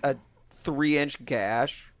it's like a 3-inch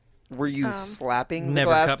gash. Were you slapping the Never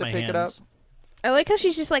glass cut to my pick it up? hands. I like how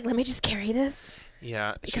she's just like, let me just carry this.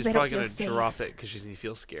 Yeah, Because she's I don't probably feel gonna safe. drop it because she's gonna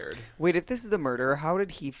feel scared. Wait, if this is the murderer, how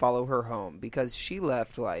did he follow her home? Because she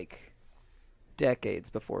left like decades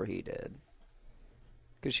before he did.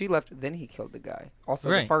 Because she left, then he killed the guy. Also,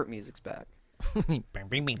 the Right. fart music's back. Bing, bing,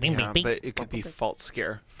 bing, bing, Yeah, bing. but it could be fart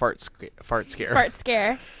scare. Fart scare. Fart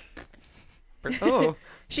scare. Oh,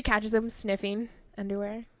 She catches him sniffing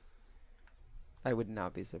underwear. I would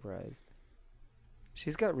not be surprised.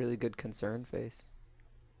 She's got really good concern face.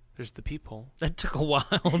 There's the peephole. That took a while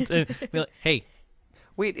to be like, hey,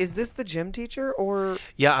 Wait, is this the gym teacher or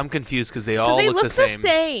Yeah, I'm confused because they Because all they look the same.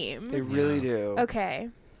 they really do? Okay.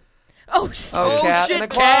 Oh, shit. Oh, cat in the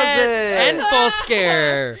cat closet. and false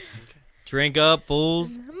scare. Drink up,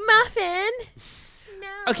 fools. Muffin. No.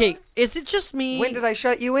 Okay, is it just me? When did I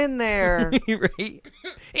shut you in there? Right?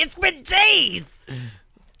 It's been days.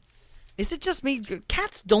 Is it just me?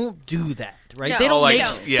 Cats don't do that, right? No. They don't Oh, like,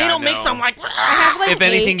 make. yeah, they don't make no. some like. I have like If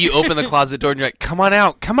anything, 8. you open the closet door and you're like, "Come on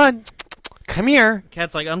out, come on, come here."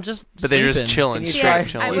 Cat's like, I'm just. But they're just sleeping. chilling, And you straight try, I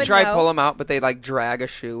chilling. you would try know. pull them out, but they like drag a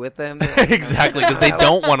shoe with them. Exactly, because they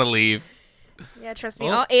don't want to leave. Yeah, trust me.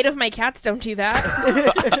 Oh. All 8 of my cats don't do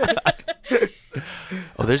that.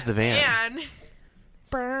 Oh, there's the van. Man.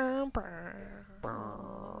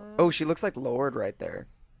 Oh, she looks like Lord right there.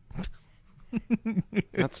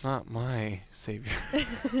 That's not my savior.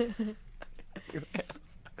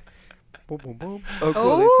 Boom, boom, boom. Oh,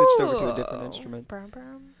 cool. They switched over to a different instrument.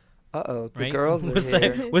 Uh-oh. The Right? girls are was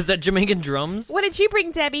here. was that Jamaican drums? What did you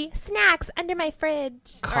bring, Debbie? Snacks under my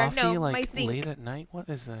fridge. Coffee, or no, my like sink. late at night. What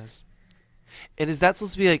is this? And is that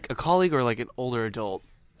supposed to be like a colleague or like an older adult?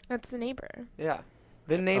 That's the neighbor. Yeah.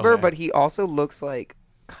 The neighbor, Okay. but he also looks like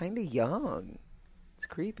kind of young. It's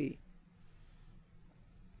creepy.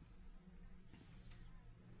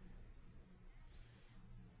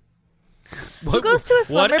 Who goes to a what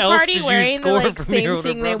slumber else party did you wearing the score like from your same older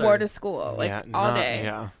thing they brother? wore to school, like yeah, all not- day?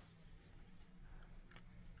 Yeah.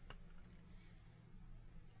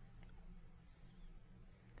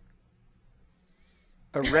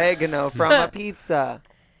 Oregano from a pizza.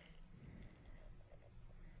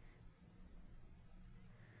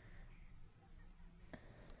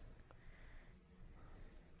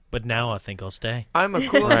 But now I think I'll stay. I'm a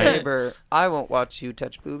cool Right. neighbor. I won't watch you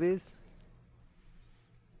touch boobies.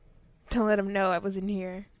 Don't let him know I was in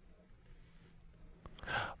here.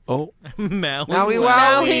 Oh, Maui Maui Wowie.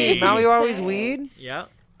 Wowie. Maui Wowie's weed? Yeah.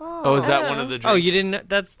 oh, is that one of the? Drinks? Oh, you didn't.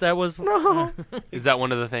 That was. No. Is that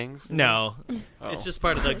one of the things? No, Oh. it's just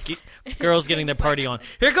part of the girls getting their party on.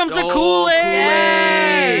 Here comes the Oh, Kool-Aid.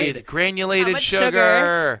 Kool-Aid. Yes. Granulated How much sugar.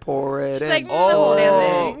 sugar? Pour it She's in. like the whole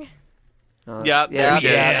damn thing. Yeah, yeah, there she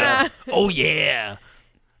is. yeah. Oh yeah.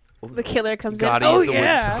 The killer comes Gotta in. use Oh the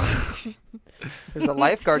yeah. There's a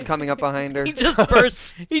lifeguard coming up behind her. He just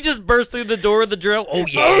bursts. He just burst through the door with the drill. Oh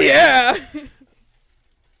yeah. Oh yeah.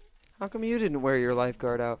 How come you didn't wear your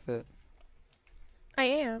lifeguard outfit? I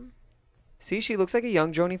am. See, she looks like a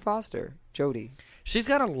young Jodie Foster. Jodie. She's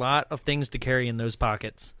got a lot of things to carry in those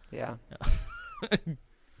pockets. Yeah.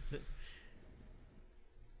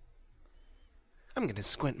 I'm gonna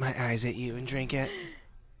squint my eyes at you and drink it.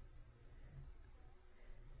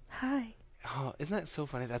 Hi. Oh, isn't that so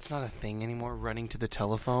funny? That's not a thing anymore. Running to the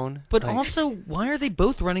telephone. But Like, also, why are they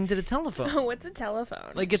both running to the telephone? Oh, what's a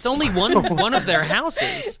telephone? Like it's only one of their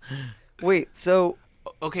houses. Wait, so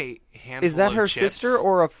okay, handful is that of her chips. sister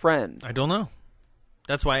or a friend? I don't know.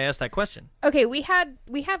 That's why I asked that question. Okay, we have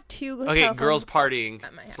two. Okay, telephones. girls partying,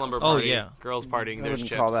 At my house. slumber Oh, party. yeah. Girls partying. I There's wouldn't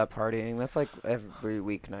chips. call that partying. That's like every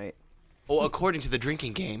weeknight. Well, according to the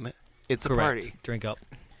drinking game, it's Correct. a party. Drink up.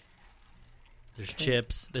 There's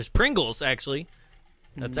chips. There's Pringles, actually.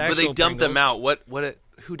 That's But actually they dump them out.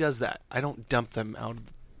 Who does that? I don't dump them out.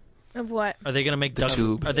 Of what? Are they gonna make The duck?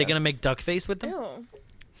 tube. Are they gonna make duck face with them? Ew.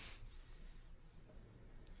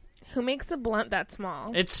 Who makes a blunt that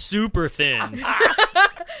small? It's super thin.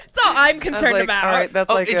 That's all I'm concerned about. All right, that's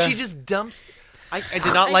Oh, like and a, she just dumps. I did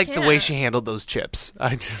not I like the way can't. she handled those chips.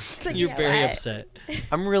 I just, Like, You're yeah, very what? upset.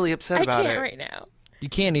 I'm really upset I about can't it. right now. You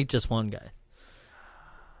can't eat just one guy.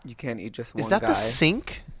 you can't eat just one Is that guy. the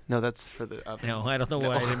sink? No, that's for the oven. No, I don't know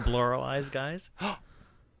why I didn't pluralize guys.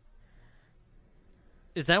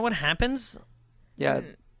 Is that what happens? Yeah.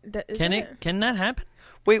 Is Can it? Can that happen?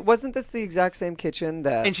 Wait, wasn't this the exact same kitchen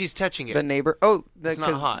that And she's touching it. the neighbor? Oh, It's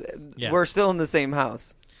not 'cause hot. Yeah. We're still in the same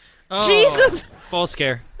house. Oh, Jesus! False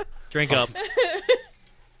scare. Drink up.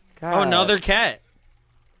 God. Oh, another cat.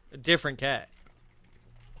 A different cat.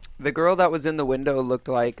 The girl that was in the window looked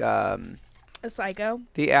like A psycho.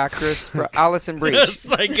 the actress for Alison Brie.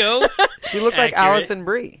 Psycho. She looked like Accurate. Alison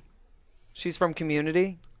Brie. She's from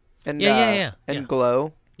Community. And Yeah. And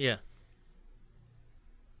Glow. Yeah.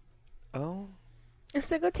 Oh.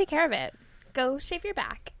 So go take care of it. Go shave your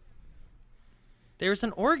back. There's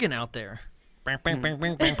an organ out there. Bang, bang, bang,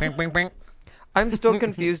 bang, bang, bang, bang, bang. I'm still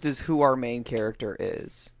confused as who our main character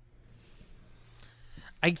is.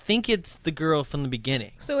 I think it's the girl from the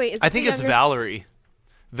beginning. So wait, is I this think the it's younger- Valerie.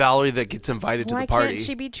 Valerie that gets invited to Why the party. can't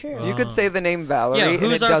she be true? You could say the name Valerie, Yeah, and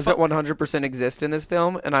who's it our doesn't 100% exist in this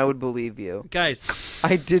film, and I would believe you. Guys,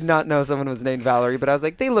 I did not know someone was named Valerie, but I was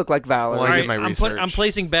like, they look like Valerie. Well, I did alright, my I'm research.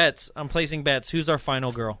 placing bets. I'm placing bets. Who's our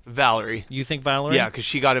final girl? Valerie. You think Valerie? Yeah, because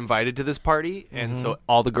she got invited to this party, and so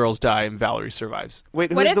all the girls die, and Valerie survives.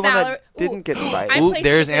 Wait, What who's if the one Valerie- that didn't get invited? I Ooh, placed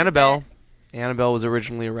there's a big Annabelle. bet. Annabelle was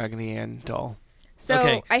originally a Raggedy Ann doll. So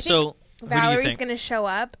Okay, I think so who do you Valeries think? gonna show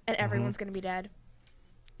up and everyone's gonna be dead.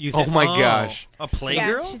 You Oh think, my gosh. A playgirl?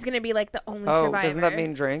 Yeah, she's gonna be like the only Oh, survivor. doesn't that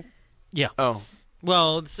mean drink? Yeah. Oh,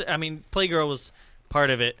 Well, I mean, playgirl was part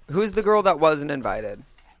of it. Who's the girl that wasn't invited?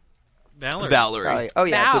 Valerie. Valerie. Oh,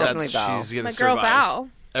 yeah, Val. so So definitely Val. she's gonna my survive. girl Val?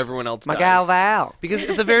 Everyone else My dies. gal Val. Because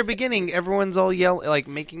at the very beginning, everyone's all yelling, like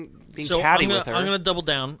being So catty I'm gonna, with her. I'm gonna double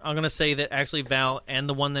down. I'm gonna say that actually Val and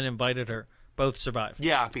the one that invited her both survived.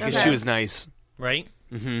 Yeah, because Okay. she was nice. Right?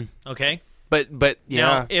 Mm-hmm. Okay. But yeah,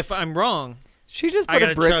 Now, if I'm wrong, She just I put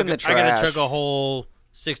gotta a brick chug. in the I trash. gotta chug a whole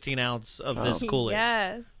 16 ounce of this Oh. Kool-Aid.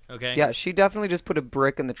 Yes. Okay. Yeah, she definitely just put a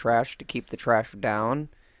brick in the trash to keep the trash down.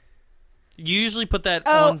 You usually put that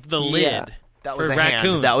Oh. on the lid. Yeah. that for was a raccoons.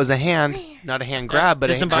 hand. That was a hand, not a hand grab, but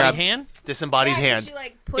a hand disembodied grab. hand. Disembodied Yeah, 'cause hand. She,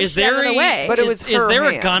 like, pushed Is there them a away. But it is, was is her there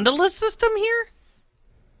a hand. gondola system here?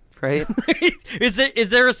 Right? Is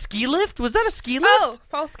there a ski lift? Was that a ski lift? Oh,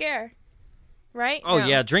 false scare. Right? Oh, No.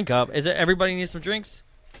 yeah, drink up. Is it everybody needs some drinks?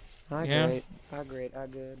 I Yeah. great. I great. I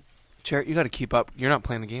good. Jarrett, you got to keep up. You're not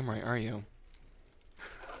playing the game right, are you?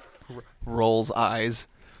 Rolls eyes.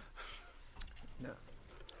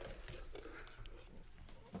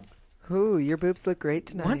 Ooh, your boobs look great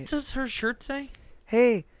tonight. What does her shirt say?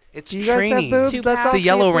 Hey, It's do you guys training. have boobs? Tupac. Let's It's all the see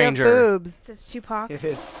Yellow if we have Ranger. boobs. It's Tupac. It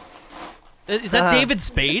is. Is that David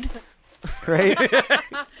Spade? Right?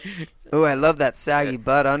 Ooh, I love that saggy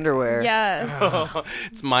butt underwear. Yes.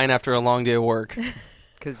 It's mine after a long day of work.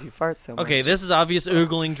 Because you fart so much. Okay, this is obvious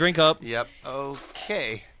oogling. Drink up. Yep.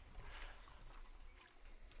 Okay.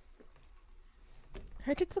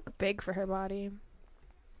 Her tits look big for her body.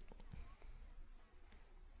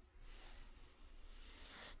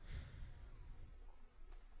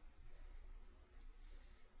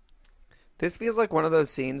 This feels like one of those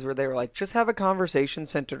scenes where they were like, just have a conversation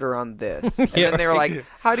centered around this. And then they were like,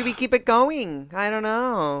 how do we keep it going? I don't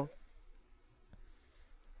know.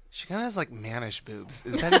 She kind of has like mannish boobs.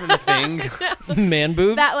 Is that even a thing? Man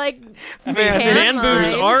boobs. That like Man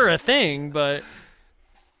boobs lines. are a thing, but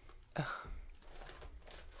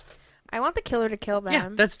I want the killer to kill them. yeah,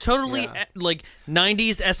 that's totally Yeah. like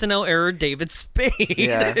 90s SNL era David Spade.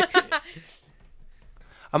 Yeah.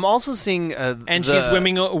 I'm also seeing, And she's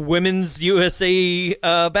winning a women's USA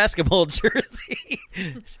basketball jersey.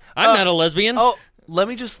 I'm not a lesbian. Oh, let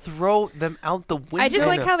me just throw them out the window. I just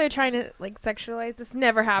like how they're trying to like sexualize. This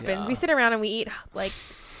never happens. Yeah. We sit around and we eat like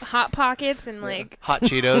hot pockets and like hot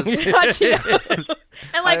Cheetos. hot Cheetos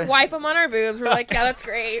and like wipe them on our boobs. We're like, yeah, that's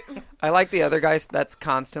great. I like the other guy that's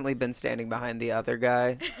constantly been standing behind the other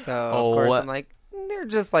guy. So Oh, of course what? I'm like, they're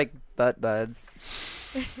just like butt buds.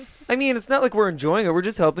 I mean, it's not like we're enjoying it. We're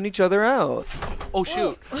just helping each other out. Oh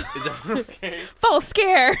shoot! Is everyone okay? Full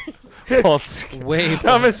scare. Way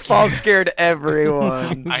Thomas Fall scared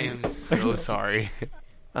everyone. I am so sorry.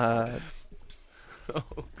 Uh, Oh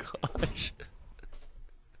gosh.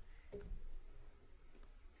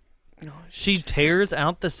 She tears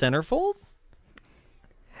out the centerfold?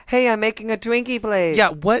 hey, I'm making a Twinkie plate. Yeah,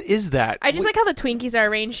 what is that? I just like how the Twinkies are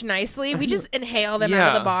arranged nicely. We just inhale them out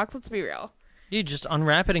of Yeah. the box. Let's be real. You just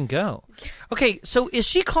unwrap it and go. Okay, so is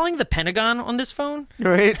she calling the Pentagon on this phone?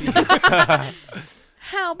 Right?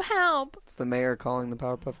 Help! Help! It's the mayor calling the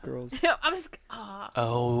Powerpuff Girls. I'm just. Aw.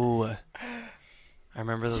 Oh, I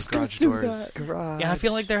remember those gonna garage do doors. Garage. Yeah, I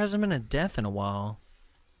feel like there hasn't been a death in a while.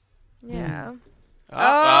 Yeah.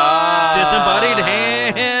 Disembodied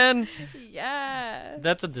hand. Yeah.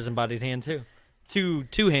 That's a disembodied hand too.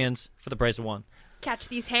 Two hands for the price of one. Catch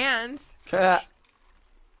these hands.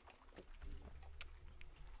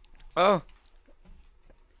 Oh.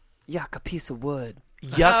 Yuck, a piece of wood.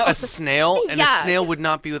 Yuck, a snail, and a Yuck. snail would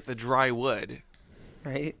not be with the dry wood.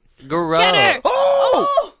 Right? Gross. Get her!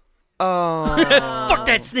 Oh! Fuck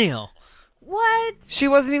that snail. What? She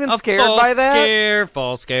wasn't even A scared false by that? Scare,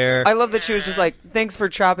 false scare. I love that she was just like, thanks for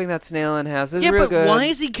chopping that snail in half. This is yeah, real but good. why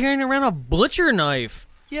is he carrying around a butcher knife?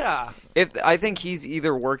 Yeah. I think he's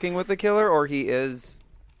either working with the killer or he is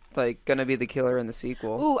like gonna be the killer in the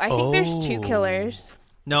sequel. Ooh, I think there's two Oh. killers.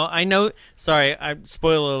 No, I know. Sorry,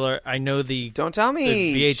 spoiler alert. I know the Don't tell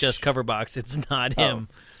me. VHS cover box. It's not him.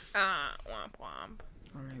 Womp womp.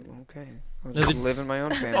 All right, well, okay. I'll No, just the- live in my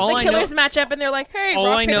own fantasy. All The I know- killers match up and they're like, hey, All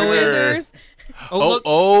rock, I paper, know is- scissors. Oh, look.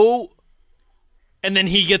 Oh. And then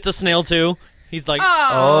he gets a snail too. He's like,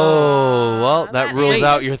 Oh, well, that rules is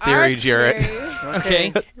out your our theory, Jarrett. theory.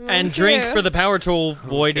 okay. And Me drink too. for the power tool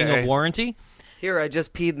voiding Okay. of warranty. Here, I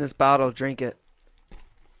just peed in this bottle. Drink it.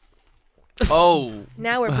 Oh.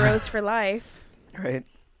 Now we're bros for life. Right?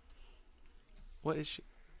 What is she?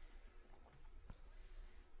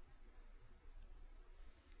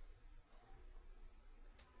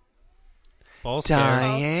 False scare.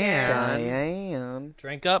 Diane. Diane.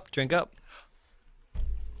 Drink up. Drink up.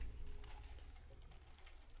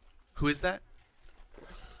 Who is that?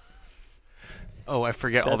 Oh, I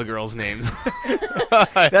forget all the That's- girls' names.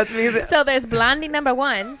 That's me. So there's Blondie number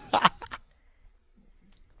 1.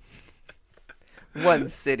 One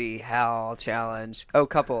city hall challenge. Oh,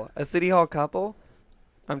 couple. A city hall couple?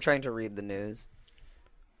 I'm trying to read the news.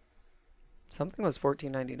 Something was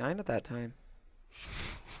 $14.99 at that time.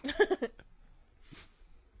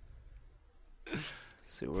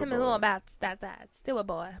 Sewer Tell me a boy. little about that. Still a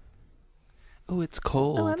boy. Oh, it's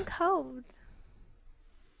cold. Oh, I'm cold.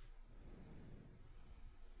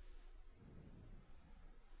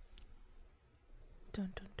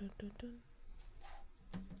 Dun, dun, dun, dun, dun.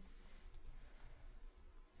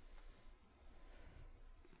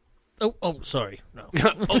 Oh, sorry. No.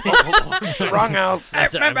 Wrong house.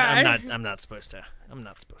 That's- I'm bad. not. I'm not supposed to. I'm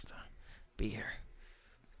not supposed to be here.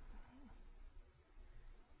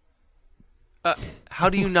 How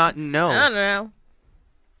do you not know? I don't know.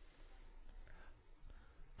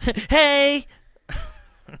 Hey.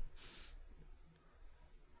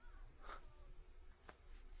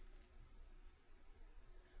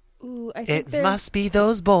 Ooh, I think It there's- must be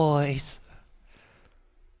those boys.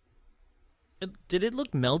 Did it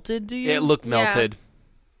look melted to you? It looked Yeah. melted.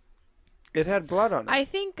 It had blood on it. I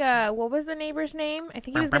think what was the neighbor's name? I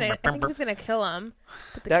think he was gonna kill him.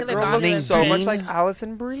 But the That killer girl got looks name him. so much Dean? like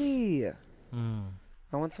Allison Brie. Hmm.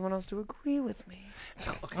 I want someone else to agree with me.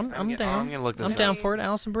 I'm gonna- down. I'm gonna look this I'm up. down for it.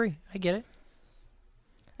 Allison Brie. I get it.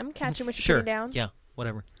 I'm catching what you're Sure. putting down. Yeah.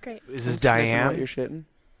 Whatever. Great. Is this I'm sniffing What Diane? you're shitting?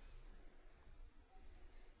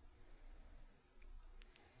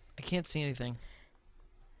 I can't see anything.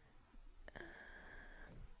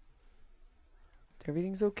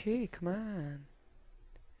 Everything's okay. Come on.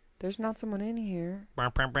 There's not someone in here.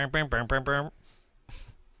 Brum, brum, brum, brum, brum, brum, brum.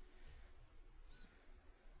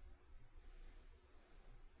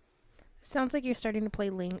 Sounds like you're starting to play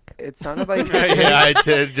Link. It sounded like Yeah, I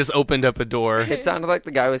did. Just opened up a door. It sounded like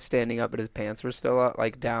the guy was standing up, but his pants were still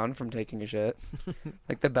like down from taking a shit.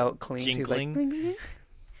 Like the belt clinked. He was like, Jinkling.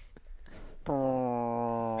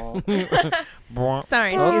 "Bling, bling."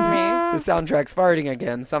 Sorry, excuse me. The soundtrack's farting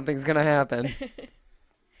again. Something's gonna happen.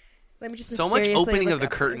 Let me just So much mysteriously opening look of the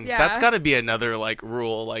up this. curtains. Yeah. That's got to be another like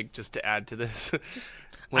rule, like just to add to this.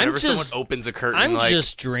 Whenever just- someone opens a curtain, I'm like,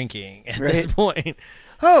 just drinking at Right. this point.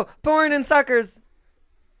 Oh, porn and suckers.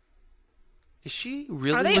 is she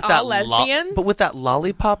really Are they with all that lesbians? but with that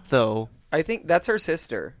lollipop though? I think that's her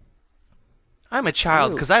sister. I'm a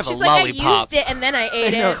child Ooh. because I have She's a like, I lollipop. used it and then I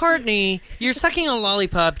ate know. it. Courtney, you're sucking a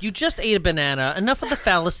lollipop. You just ate a banana. Enough of the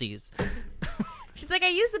fallacies. She's like, I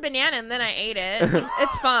used the banana and then I ate it.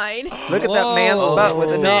 It's fine. Look at that man's Whoa, butt with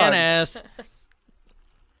a man dog. ass.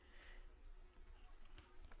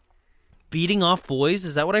 Beating off boys?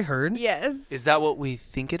 Is that what I heard? Yes. Is that what we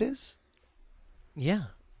think it is? Yeah.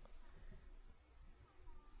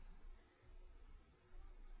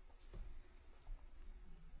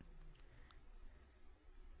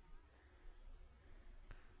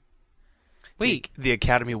 Wait, The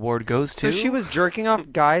Academy Award goes So to. she was jerking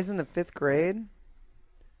off guys in the 5th grade?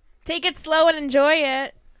 Take it slow and enjoy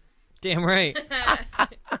it. damn right.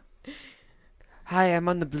 Hi, I'm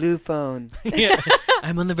on the blue phone. Yeah,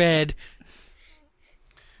 I'm on the red.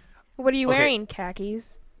 What are you Okay. wearing?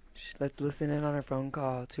 Khakis. Shh, let's listen in on her phone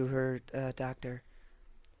call to her doctor.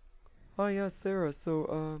 Oh yeah, Sarah.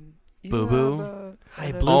 So you Boo-boo? have, Hi,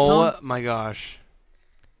 an- Blue Oh phone? my gosh.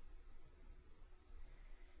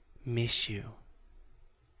 Miss you.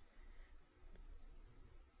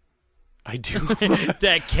 I do.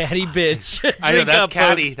 That catty bitch. I know Drink that's up,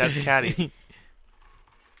 catty. folks. That's catty.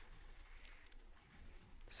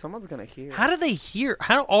 Someone's gonna hear. How do they hear?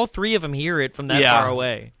 How do all three of them hear it from that Yeah. far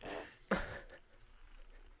away?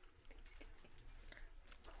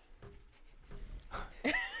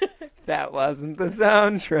 That wasn't the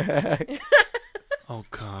soundtrack. Oh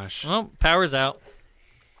gosh. Well, power's out.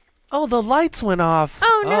 Oh, the lights went off.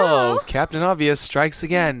 Oh, no. Oh, Captain Obvious strikes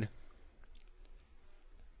again.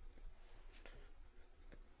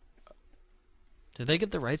 Did they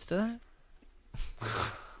get the rights to that?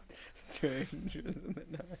 Strangers in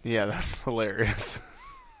the night. Yeah, that's hilarious.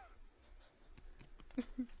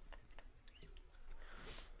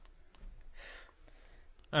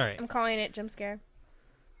 All right. I'm calling it jump scare.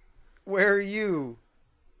 Where are you?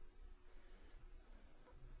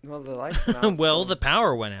 Well, the lights went out, Well, so- the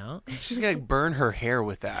power went out. She's gonna burn her hair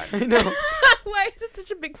with that. I know. Why is it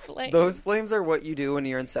such a big flame? Those flames are what you do when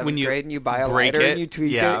you're in 7th When you grade and you buy a break lighter it, and you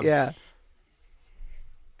tweak yeah. it. Yeah.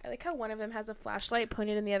 I like how one of them has a flashlight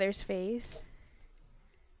pointed in the other's face.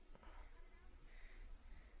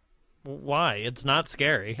 Why? It's not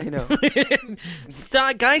scary. I know.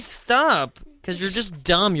 Stop, guys! Stop! Because you're just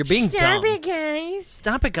dumb. You're being Stop dumb. it, guys.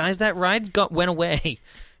 Stop it, guys! That ride went away.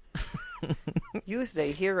 You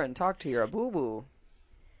stay here and talk to your boo boo.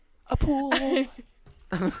 A pool.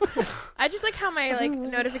 I just like how my like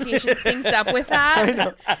notification synced up with that. I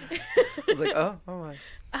know. I was like, oh my.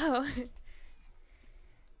 Oh,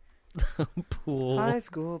 Pool. High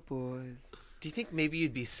school boys. Do you think maybe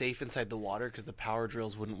you'd be safe inside the water because the power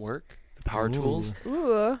drills wouldn't work? The power Ooh. tools?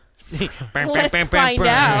 ooh. Bam, Let's bam, bam, find bam,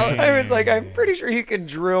 out. bam. I was like, I'm pretty sure you can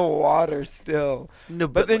drill water still. No,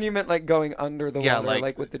 But then you meant like going under the Yeah, water, like-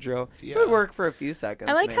 like with the drill. yeah. It would work for a few seconds.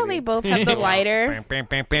 I like how they maybe. both have the lighter, Bam, bam,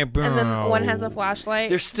 bam, bam, bam. and then one has a flashlight.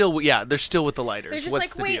 they're still with the lighters. They're just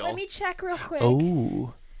What's like, the wait, deal? let me check real quick.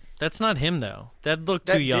 Oh, That's not him though. That looked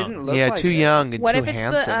That too young. didn't look yeah, like too it. young and What too if it's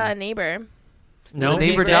handsome. the neighbor? No, The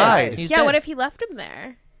neighbor he's dead. died. He's Yeah, dead. what if he left him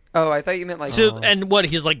there? Oh, I thought you meant like. So and what?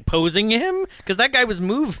 He's like posing him because that guy was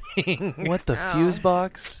moving. What the Oh. fuse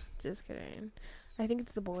box? Just kidding. I think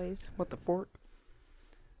it's the boys. What the fork?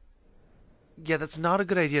 Yeah, that's not a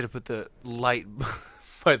good idea to put the light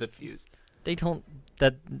by the fuse. They don't.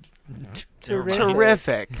 That. Terrific.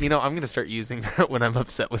 Terrific. You know, I'm gonna start using that when I'm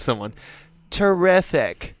upset with someone.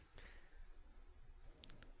 Terrific.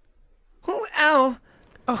 Oh, ow!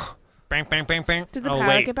 Oh, Bang, bang, bang, bang. Did the Oh power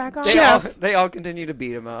wait. get back on? Jeff! They all continue to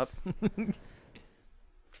beat him up.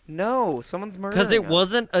 No, someone's murdering. Because it him.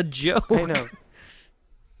 wasn't a joke. I know.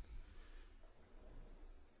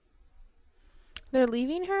 They're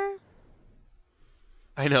leaving her?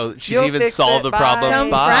 I know. She You'll didn't even fix solve it, the bye. problem. Some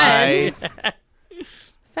Bye. friends.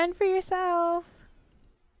 Fend for yourself.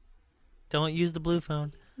 Don't use the blue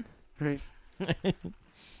phone. Right.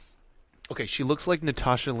 Okay, she looks like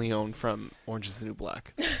Natasha Lyonne from Orange is the New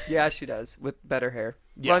Black. Yeah, she does with better hair.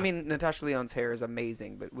 Yeah. Well, I mean, Natasha Lyonne's hair is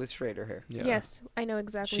amazing, but with straighter hair. Yeah. Yes, I know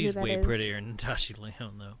exactly She's who that way is. prettier than Natasha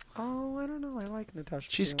Lyonne, though. Oh, I don't know. I like Natasha.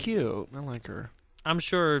 She's Lyonne. cute. I like her. I'm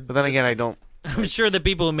sure. But then again, I don't. I'm sure the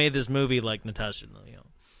people who made this movie like Natasha Lyonne.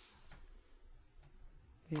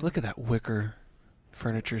 Look at that wicker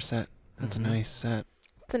furniture set. That's a nice set.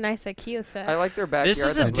 It's a nice IKEA set. I like their backyard. This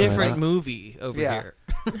is a that looks different like- movie over Yeah. here.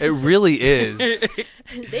 It really is.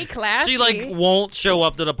 They classy. She like won't show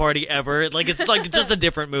up to the party ever. Like it's like just a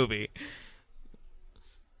different movie.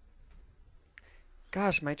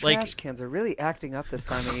 Gosh, my Like- trash cans are really acting up this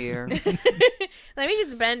time of year. Let me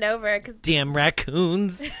just bend over because Damn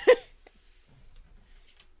raccoons.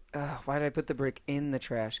 Why did I put the brick in the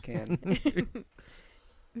trash can?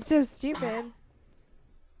 I'm so stupid.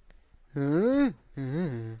 Bing,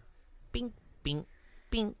 bing,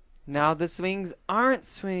 bing. Now the swings aren't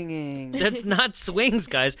swinging. That's not swings,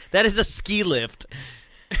 guys. That is a ski lift.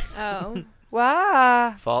 Oh.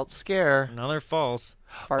 Wah! False scare. Another false.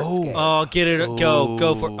 Fart Oh. scare. Oh, get it.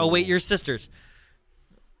 Go for. Oh wait, your sisters.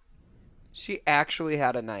 She actually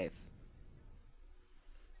had a knife.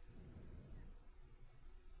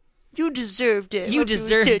 You deserved it. You What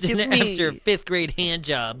deserved did it to me. after 5th grade hand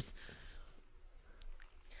jobs.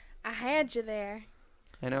 I had you there.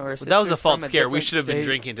 I know her. Well, that was a sister's false from scare. We different should have been state.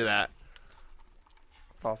 drinking to that.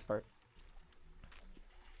 False fart.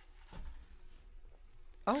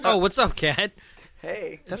 Oh, what's up, cat?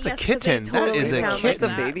 Hey. That's Yes, a 'cause kitten. they That totally is a sound like It's a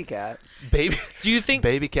kitten. that. baby cat. Baby. Do you think?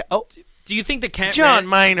 Baby cat. Oh, Do you think the cat? John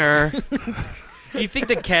Minor. Do you think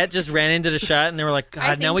the cat just ran into the shot and they were like, I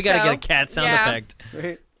God, now think we got to so. get a cat sound Yeah. effect.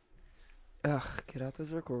 Right? Ugh, get out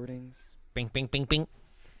those recordings. Bing, bing, bing, bing.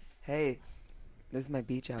 Hey, this is my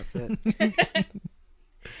beach outfit.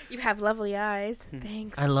 You have lovely eyes.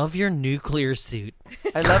 Thanks. I love your nuclear suit.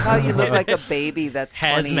 I love how you look like a baby that's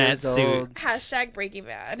 20 Hazmat years suit. old. Hashtag Breaking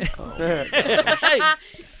Bad.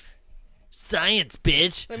 Science,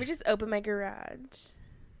 bitch. Let me just open my garage.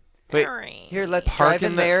 Wait. Alright. Here, let's Park drive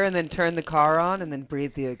in in the- there and then turn the car on and then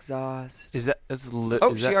breathe the exhaust. Is that's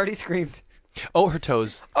Oh, is she that, already screamed. Oh, her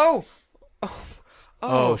toes. Oh!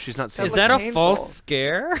 Oh, she's not That seeing Is was that a painful. false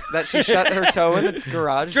scare? That she shut her toe in the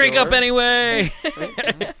garage Drink door. up anyway.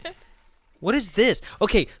 What is this?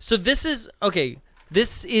 Okay, so this is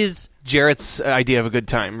This is Jarrett's idea of a good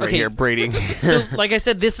time right Okay. here, braiding. so. Like I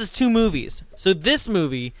said, this is 2 movies. So this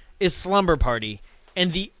movie is Slumber Party,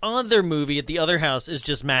 and the other movie at the other house is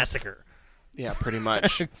just Massacre. Yeah, pretty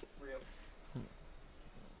much.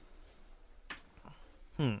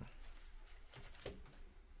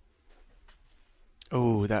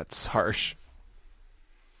 Oh, that's harsh.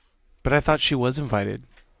 But I thought she was invited.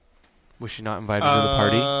 Was she not invited to the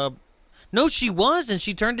party? No, she was, and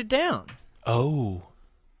she turned it down. Oh.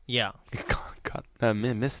 Yeah, God,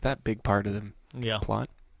 missed that big part of the yeah. plot.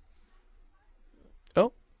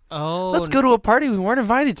 Oh, Let's go to a party we weren't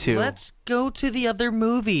invited to. Let's go to the other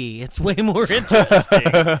movie. It's way more interesting.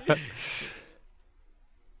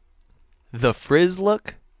 The frizz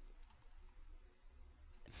look?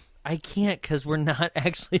 I can't because we're not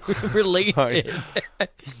actually related.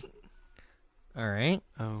 All right.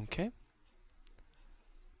 Okay.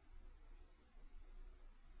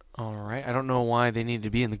 All right. I don't know why they need to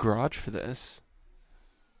be in the garage for this.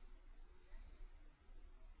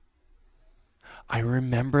 I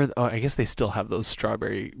remember. Oh, I guess they still have those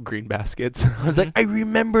strawberry green baskets. I was like, I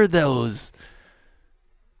remember those.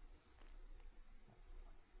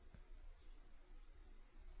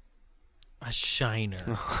 A shiner.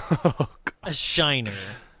 Oh, A shiner.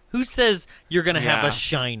 Who says you're going to have Yeah. a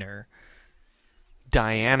shiner?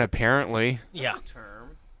 Diane, apparently. Yeah.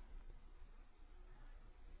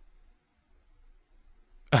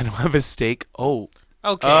 I don't have a steak. Oh.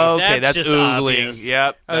 Okay. Okay, that's just oogling. obvious.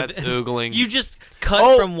 Yep, Oh, that's oogling. You just cut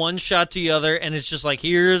Oh. from one shot to the other, and it's just like,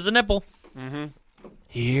 here's a nipple.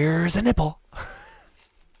 Here's a nipple.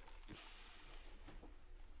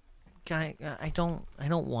 Guy, I don't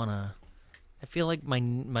want to. I feel like my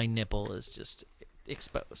nipple is just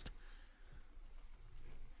exposed.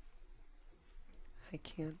 I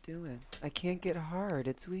can't do it. I can't get hard.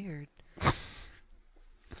 It's weird.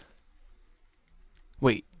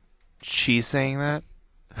 Wait, she's saying that?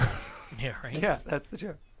 Yeah, right. Yeah, that's the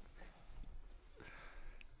joke.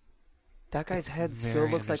 That guy's head still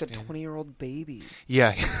very looks like a understandable. 20-year-old baby.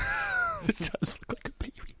 Yeah. It does look like a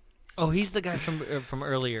baby. Oh, he's the guy from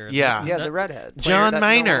earlier. Yeah. Yeah, the redhead. John Player that no one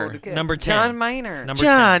Minor. would kiss. Number 10. John Minor. Number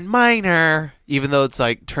John Minor. Even though it's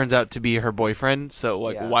like turns out to be her boyfriend, so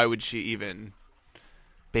like Yeah. why would she even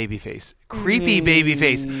babyface? Creepy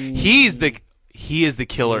babyface. he is the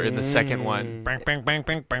killer in the second one. Bang, bang, bang,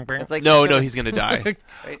 bang, bang, bang. It's like No, gonna- he's gonna die.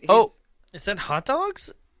 right, Oh. he's- Is that hot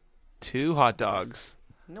dogs? 2 hot dogs.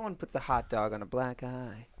 no one puts a hot dog on a black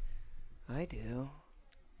eye. I do.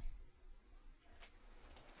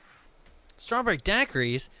 Strawberry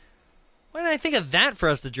daiquiris? Why did I think of that for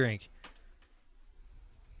us to drink?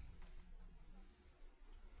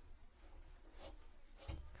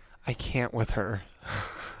 I can't with her.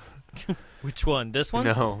 Which one? This one?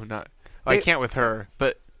 No, not. I They- can't with her.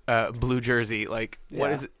 But blue jersey, like, what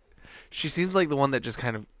Yeah. is it? She seems like the one that just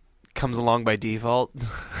kind of comes along by default.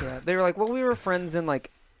 Yeah, they were like, well, we were friends in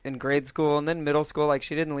grade school and then middle school. Like,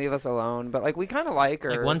 she didn't leave us alone, but like we kind of like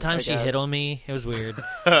her. Like one time I she guess. hit on me. It was weird.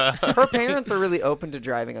 Her parents are really open to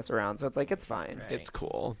driving us around, so it's like it's fine. Right. It's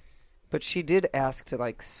cool. But she did ask to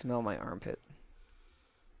like smell my armpit.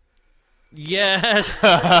 Yes.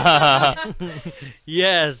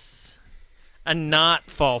 Yes. A not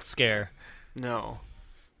false scare. No.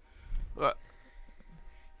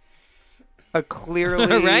 A clearly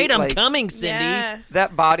Right? I'm like, coming, Cindy. Yes.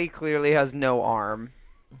 That body clearly has no arm.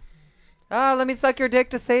 Ah, let me suck your dick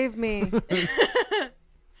to save me.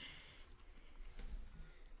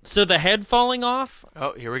 So the head falling off?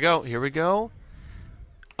 Oh, here we go. Here we go.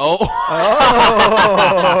 Oh,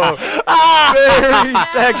 Very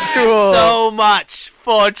sexual. so much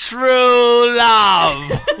for true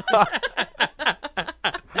love.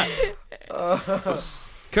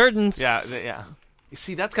 Curtains. Yeah. You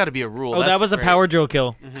see, that's got to be a rule. Oh, that was a power drill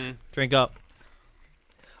kill. Mm-hmm. Drink up.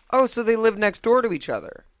 Oh, so they live next door to each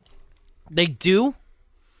other. They do?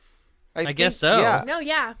 I guess so. Yeah. No,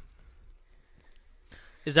 yeah.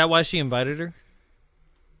 Is that why she invited her?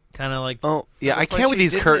 Kind of like Oh, yeah. I That's why can't with she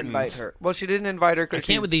these didn't curtains. invite her. Well, she didn't invite her I because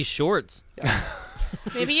can't with these shorts.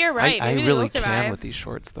 Maybe you're right. I Maybe really they'll can survive. with these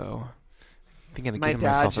shorts, though. I think I'm my gonna get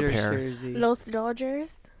myself a Dodgers pair. jersey. Los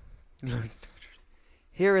Dodgers.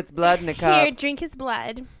 Here it's blood in a cup. Here, drink his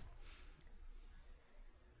blood.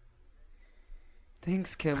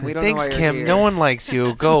 Thanks, Kim. We don't Thanks, know why you're Kim. here. No one likes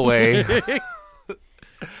you. Go away.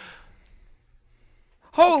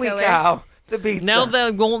 Holy Killer. cow! The pizza. Now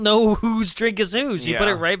they won't know whose drink is whose. You put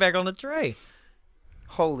Yeah. it right back on the tray.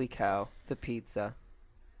 Holy cow! The pizza.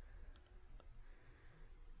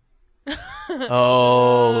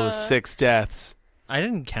 Oh, 6 deaths. I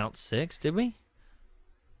didn't count 6, did we?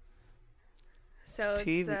 So it's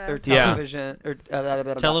TV or Yeah. television or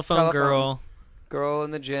Telephone girl. Girl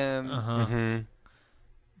in the gym. Uh-huh. Mm-hmm.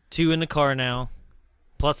 2 in the car now.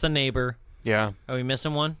 Plus the neighbor. Yeah, Are we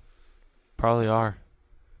missing one? probably are.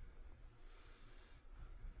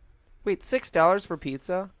 Wait, $6 for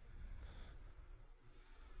pizza?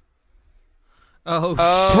 Oh,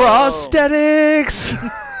 Prosthetics.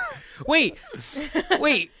 wait.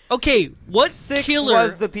 Okay, what Six killer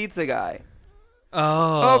was the pizza guy.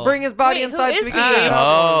 Oh. Oh, bring his body Wait, who inside so is we he? can get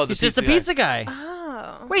Oh, It's just a pizza guy.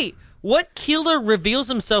 Oh. Wait, what killer reveals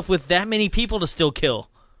himself with that many people to still kill?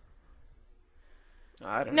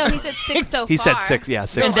 I don't No, know. he said 6 so far. He said 6. Yeah,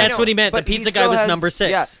 6. And that's what he meant. The But he pizza guy still was has- number 6.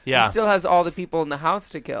 Yeah, Yeah. He still has all the people in the house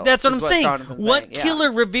to kill. That's what is I'm saying. Donovan's What saying, yeah.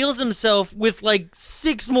 killer reveals himself with like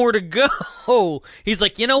 6 more to go? He's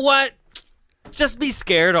like, you know what? Just be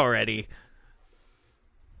scared already.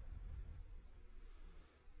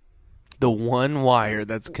 The one wire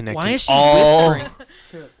that's connecting Why is she all.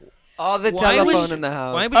 whispering? All the Why was telephone she- in the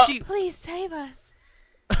house. Why was she? Please save us.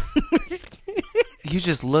 You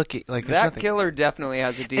just look at, like, there's that nothing. killer definitely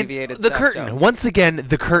has a And deviated the septum. curtain. Once again,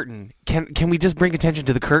 the curtain. Can we just bring attention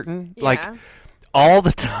to the curtain? Yeah. Like, all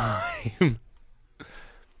the time.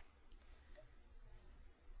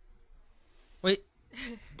 Wait,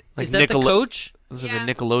 Like is that the coach? Those are Yeah.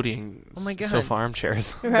 the Nickelodeon Oh my God. sofa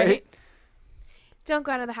armchairs. Right? Don't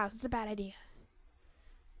go out of the house. It's a bad idea.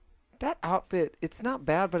 That outfit, it's not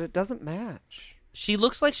bad, but it doesn't match. She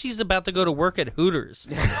looks like she's about to go to work at Hooters.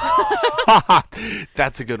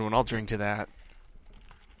 That's a good one. I'll drink to that.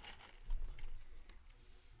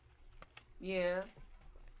 Yeah.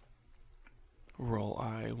 Roll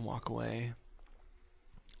eye and walk away.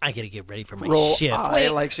 I gotta get ready for my Roll shift. eye Wait,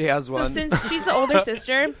 like she has So one. since she's the older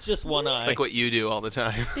sister, It's just one eye. It's like what you do all the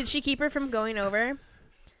time. did she keep her from going over?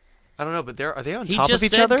 I don't know, but are they on he top just of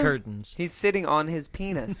each said other? curtains. He's sitting on his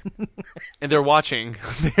penis. And they're watching.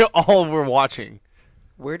 They all were watching.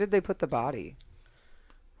 Where did they put the body?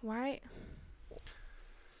 Why?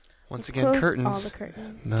 Once Let's again, close curtains. all the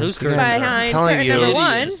curtains. Once Those again, curtains I'm Behind telling curtain you. number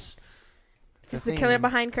one. Hideous. It's a Is the killer thing.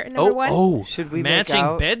 behind curtain number one? Oh, Should we Matching make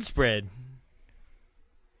out? bedspread.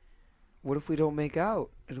 What if we don't make out?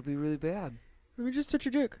 It'll be really bad. Let me just touch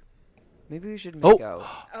your dick. Maybe we should Oh. make out.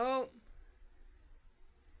 Oh.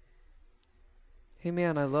 Hey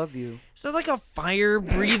man, I love you. Is that like a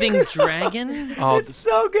fire-breathing dragon? Oh, It's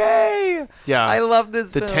so gay. yeah. I love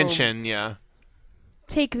this the film. tension. Yeah.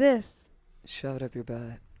 Take this. Shove it up your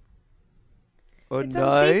butt. A It's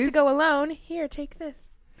unsafe to knife? go alone. Here, take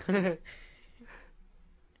this.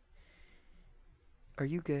 Are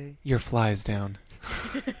you gay? Your fly's down.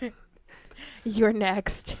 You're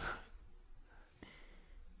next.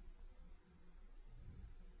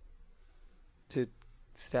 To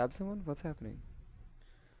stab someone? What's happening?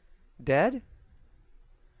 Dead?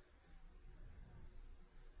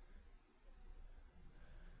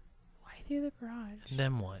 Why through the garage?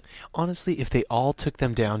 Then what? Honestly, if they all took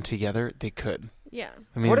them down together, they could. Yeah.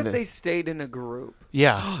 I mean, What if they stayed in a group?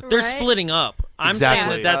 Yeah. They're Right? splitting up. I'm Exactly.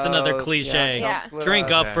 saying that that's another Oh, cliche. don't Yeah. split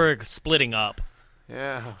Drink up Okay. for splitting up.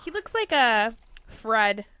 Yeah. He looks like a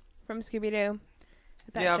Fred from Scooby-Doo.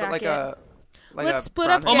 With that Yeah, jacket. but like a... Let's a split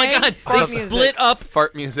brown- up, Oh my gang. god, Fart they music. split up,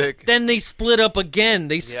 Fart music. then they split up again.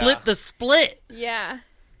 They split Yeah. the split. Yeah.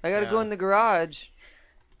 I gotta go Yeah. in the garage.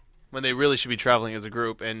 When they really should be traveling as a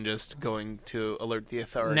group and just going to alert the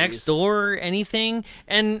authorities. Next door or anything.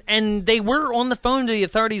 And they were on the phone to the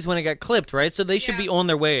authorities when it got clipped, right? So they should be on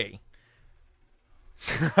their way.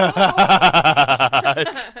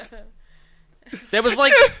 That was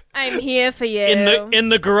like I'm here for you. in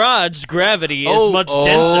the garage, gravity is much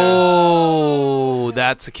denser. Oh,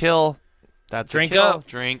 that's a kill. That's Drink a kill. up.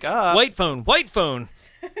 Drink up. White phone.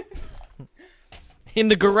 In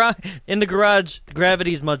the garage,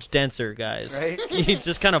 gravity's much denser, guys. Right? You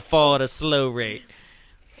just kind of fall at a slow rate.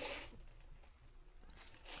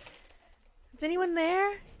 Is anyone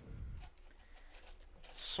there?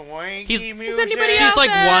 Swanky Is anybody She's out like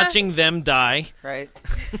there? watching them die. Right?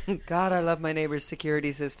 God, I love my neighbor's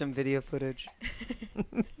security system video footage.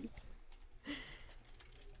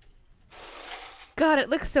 God, it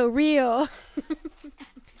looks so real.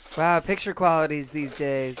 Wow, picture qualities these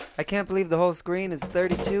days. I can't believe the whole screen is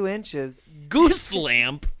 32 inches. Goose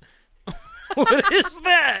lamp. What is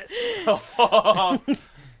that?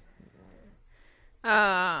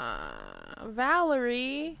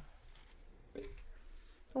 Valerie.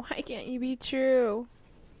 Why can't you be true?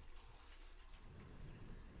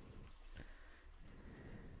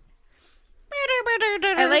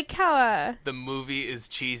 I like how The movie is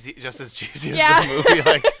cheesy, just as cheesy Yeah. as the movie.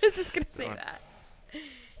 Like, I was just gonna say that.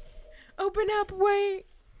 Open up, wait.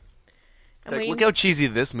 I'm like waiting- look how cheesy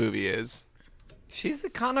this movie is. She's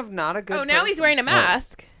kind of not a good Oh, now he's person. wearing a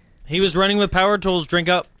mask. He was running with power tools. Drink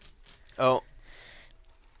up. Oh,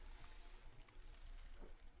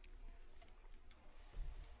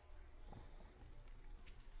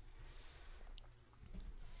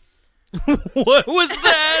 What was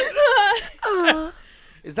that?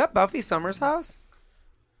 Is that Buffy Summers' house?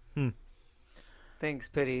 Hmm. Thanks,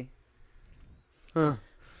 pity. Huh.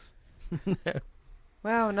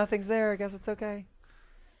 Wow, nothing's there. I guess it's okay.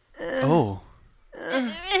 oh,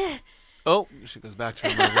 oh! She goes back to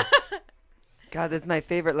her movie. God, this is my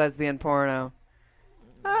favorite lesbian porno.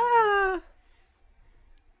 Ah.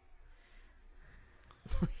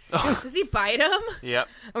 Does he bite him? Yep.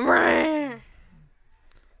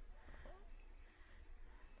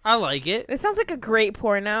 I like it. This sounds like a great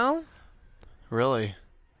porno. Really?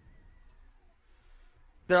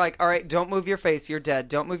 They're like, all right, don't move your face. You're dead.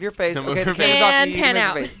 Don't move your face. Don't Okay, move the your camera's face. off. And You can pan move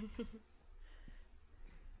out. your face.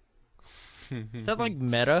 Is that like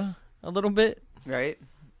meta a little bit? Right?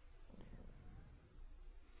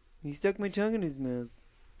 He stuck my tongue in his mouth.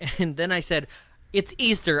 And then I said, "It's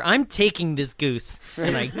Easter. I'm taking this goose,"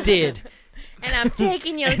 and I did. And I'm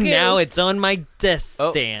taking your And goose. now it's on my desk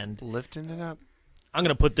Oh. stand. Lifting it up. I'm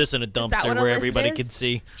gonna put this in a that dumpster what a where lift everybody is? can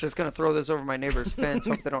see. Just gonna throw this over my neighbor's fence.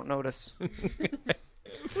 Hope they don't notice. I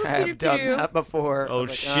Whoop-de-doo-doo. have done that before. Oh I was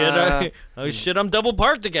like, shit! Oh shit! I'm double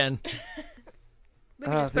parked again. Let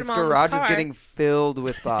me just put this 'em all in garage is car. getting filled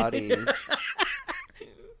with bodies.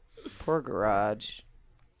 Poor garage.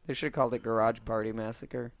 They should have called it Garage Party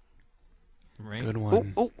Massacre. Right. Good Oh,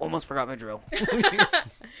 one. oh, almost forgot my drill. Who can't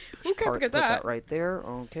Put forget that that? right there.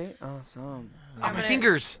 Okay, awesome. Oh, my gonna-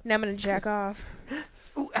 fingers. Now I'm gonna jack off.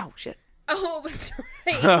 Ooh, ow, shit. Oh, that's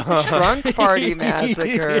right. Trunk Party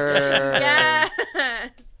Massacre. Yes.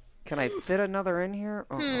 Can I fit another in here?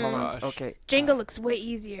 Oh, hold on. Gosh. Okay. Jenga looks way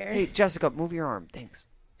easier. Hey, Jessica, move your arm. Thanks.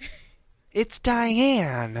 It's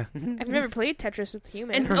Diane. I've never played Tetris with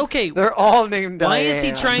humans. And okay, They're all named Diane. why is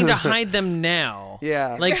he trying to hide them now?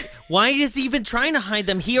 Yeah. Like, why is he even trying to hide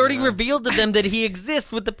them? He already revealed to them that he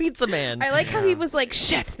exists with the pizza man. I like how he was like,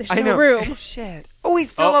 shit, there's I no know. room. Shit. Oh,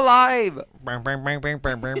 he's still alive. Bang, bang, bang, bang,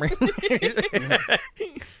 bang, bang,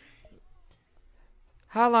 bang.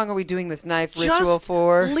 How long are we doing this knife Just ritual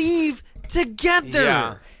for? leave together.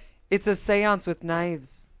 Yeah. It's a seance with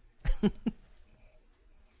knives.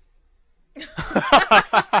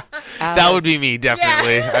 That would be me,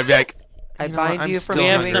 definitely. Yeah. I'd be like, I you know bind what, I'm you from still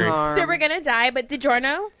have doing some- harm. So we're gonna die, but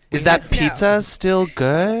DiGiorno, is that Yes, no. pizza still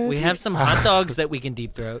good? We have some hot dogs that we can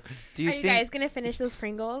deep throat. Do are you you think? guys gonna finish those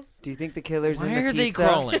Pringles? Do you think the killer's Why in the are they pizza?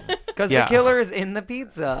 crawling? Because Yeah. the killer is in the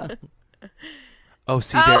pizza. Oh,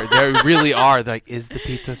 see, there really are. They're like, is the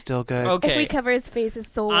pizza still good? If we Okay, cover his face, his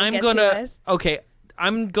soul will I'm get gonna. to us. Okay,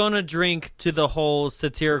 I'm gonna drink to the whole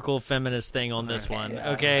satirical feminist thing on this Okay. one. Yeah.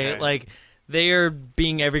 Okay, Okay. like they are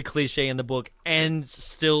being every cliche in the book and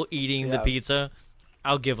still eating the Yeah. pizza.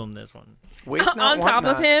 I'll give them this one. Waste not, On want top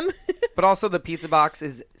of not. him. But also the pizza box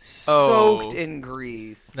is soaked in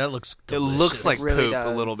grease. That looks. It looks like It really poop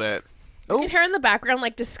does. a little bit. And her in the background,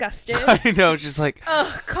 like, disgusted. I know, just like,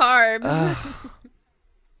 Ugh, carbs.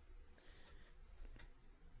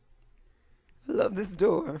 I love this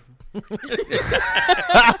door.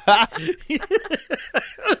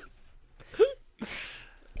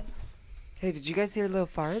 Hey, did you guys hear little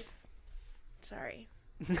farts? Sorry.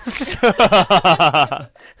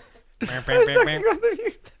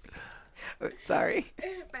 Oh, sorry.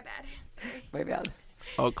 My bad. Sorry. My bad.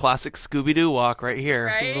 oh, classic Scooby-Doo walk right here.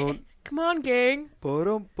 Right? Come on, gang. They're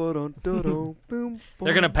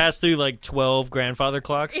gonna pass through like 12 grandfather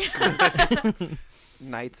clocks,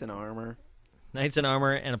 Knights in armor. knights in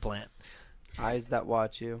armor, and a plant. Eyes that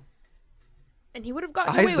watch you. And he would have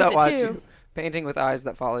gotten Eyes away that with watch it, too. you. Painting with eyes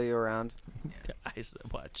that follow you around. Eyes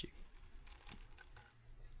that watch you.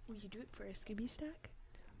 Will you do it for a Scooby snack?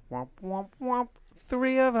 Womp womp womp.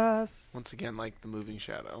 3 of us. Once again, like the moving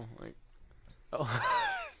shadow. Like, oh,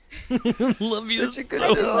 Love you Such a so good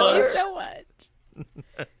much. dog. Thank you so much.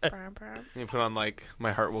 Brum, brum. you put on like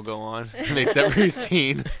My Heart Will Go On. It makes every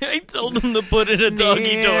scene. I told them to put in a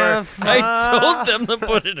doggy door. I told them to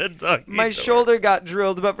put in a doggy door. My shoulder got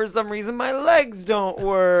drilled, but for some reason my legs don't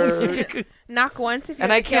work. Knock once if you're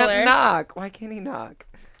And a I can't killer. knock. Why can't he knock?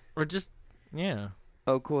 Or just, yeah.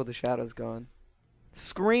 Oh, cool. The shadow's gone.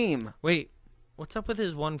 Scream. Wait, what's up with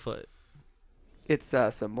his one foot? It's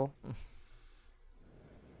a symbol.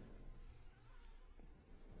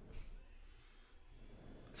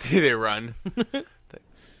 They run.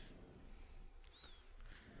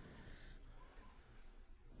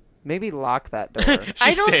 Maybe lock that door. She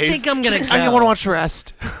I don't stays. think I'm gonna She's like, I go. want to watch the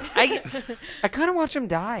rest. I I kind of watch him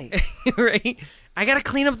die. right. I gotta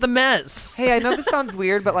clean up the mess. Hey, I know this sounds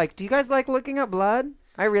weird, but like, do you guys like looking up blood?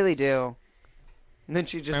 I really do. And then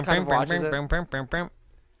she just kind of watches it. Did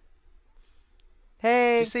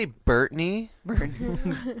Hey, you say Brittany?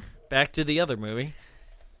 Back to the other movie.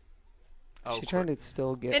 Oh, she trying to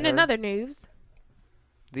still get In her. another news,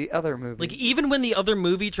 The other movie. Like even when the other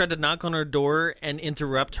movie tried to knock on her door and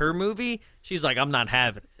interrupt her movie, she's like, "I'm not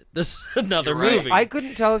having it. This is another You're right. movie." I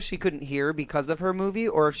couldn't tell if she couldn't hear because of her movie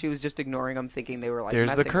or if she was just ignoring them, thinking they were like. There's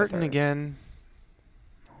the messing with curtain her. again.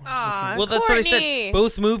 Aw, Well, that's what I Courtney. said.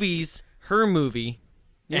 Both movies, her movie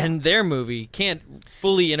and their movie, can't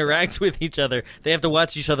fully interact with each other. They have to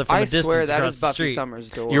watch each other from I a distance swear that across is the Buffy street. Summers'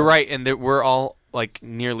 door. You're right, and we're all like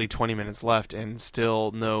nearly 20 minutes left, and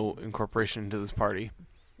still no incorporation into this party.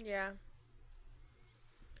 Yeah.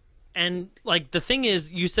 And like the thing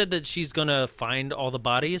is, you said that she's gonna find all the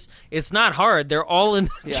bodies. It's not hard. They're all in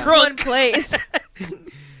the Yeah. One trunk. place. That's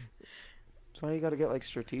why you got to get like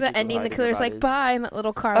strategic. The ending, the with hiding killer's like, bodies. bye, in that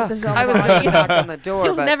little car with his I was own going to bodies. knock on the door,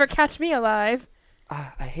 You'll but never catch me alive.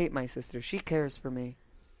 I hate my sister. She cares for me.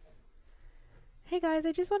 Hey guys,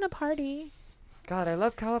 I just want to party. God, I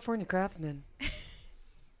love California Craftsman.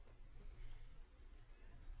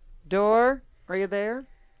 Door, are you there?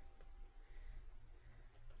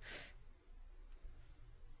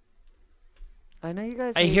 I know you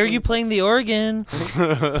guys. I hate hear me. you playing the organ.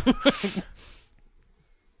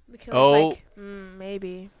 The killer's Oh. like,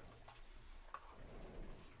 maybe.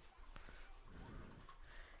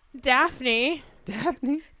 Daphne,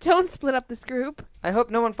 Daphne. don't split up this group. I hope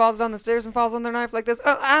no one falls down the stairs and falls on their knife like this.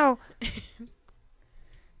 Oh, ow!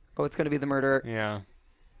 Oh, it's gonna be the murderer. Yeah.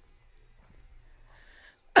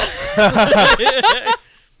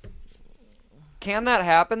 Can that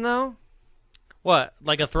happen though? What?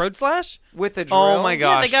 Like a throat slash? With a drill? Oh my Yeah,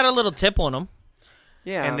 gosh. they got a little tip on them.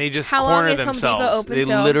 Yeah. And they just How long corner is Home Depot themselves. open They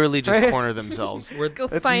till? literally just Right. corner themselves. Let's go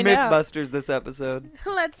It's find out. Mythbusters this episode.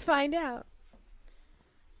 Let's find out.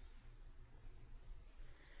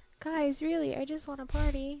 Guys, really, I just want to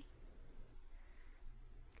party.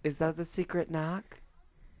 Is that the secret knock?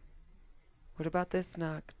 What about this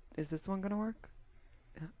knock? Is this one gonna work?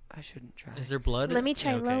 I shouldn't try. Is there blood? Let me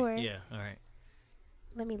try okay. lower. Yeah, all right.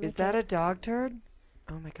 Let me look Is that it. a dog turd?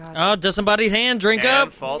 Oh my god. Oh, disembodied hand, drink And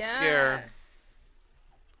up. false Yeah. scare.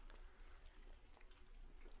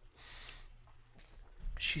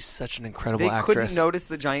 She's such an incredible They actress. couldn't notice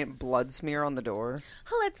the giant blood smear on the door.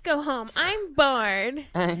 Oh, let's go home. I'm bored.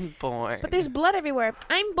 I'm bored. But there's blood everywhere.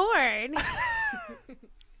 I'm bored.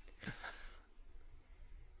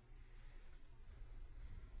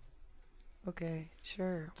 Okay,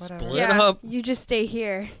 sure, whatever. Split up. You just stay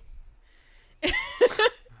here.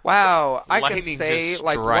 Wow, I can Lightning say just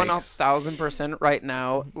like strikes. 1,000% right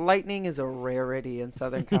now. Lightning is a rarity in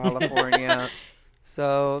Southern California.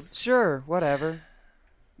 So sure, whatever.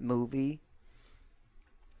 Movie.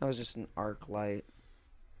 That was just an arc light.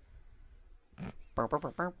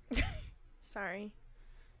 Sorry.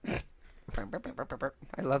 I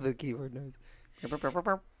love the keyboard noise.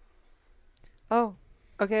 Oh,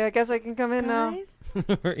 okay. I guess I can come in now.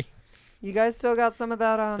 Guys? You guys still got some of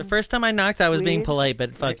that? The first time I knocked, I was being weed? polite,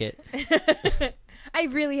 but fuck it. I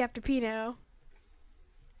really have to pee now.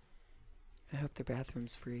 I hope the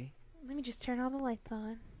bathroom's free. Let me just turn all the lights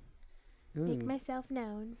on. Make Ooh. myself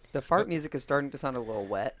known. The fart music is starting to sound a little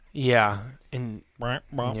wet. Yeah, and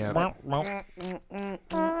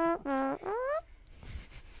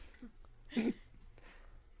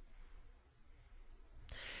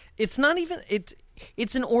It's not even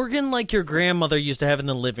it's an organ like your grandmother used to have in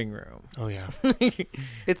the living room. oh yeah.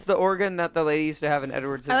 It's the organ that the lady used to have in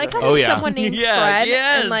Edward I like how Scissorhands. Oh, there's yeah. someone named Yeah, Fred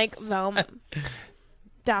yes. and like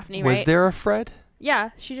Daphne, Was right? there a Fred?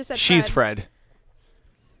 Yeah, she just said She's Fred.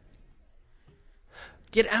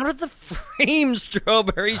 Get out of the frame,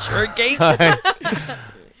 Strawberry Shortcake.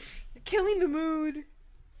 Killing the mood.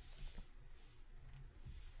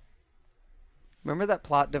 Remember that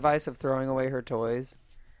plot device of throwing away her toys?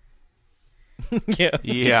 Yeah.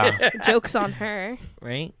 Yeah. Joke's on her.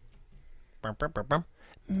 Right?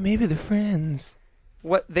 Maybe they're friends.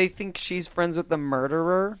 What, they think she's friends with the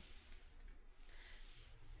murderer?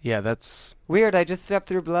 Yeah, that's Weird, I just stepped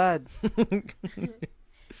through blood.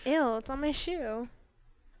 Ew, it's on my shoe.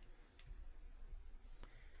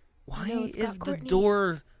 Why No, it's got is the Courtney.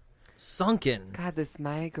 door sunken? God, this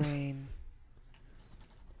migraine.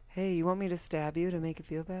 Hey, you want me to stab you to make it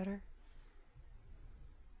feel better?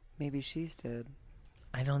 Maybe she's dead.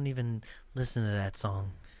 I don't even listen to that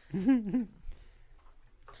song.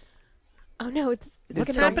 Oh no, it's It's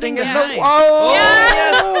gonna something happen in the again. whoa!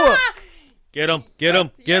 Yes! Get him! Get him!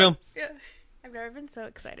 Get him! I've never been so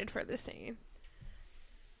excited for this scene.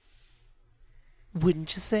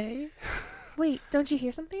 wouldn't you say? Wait, don't you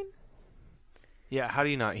hear something? Yeah, how do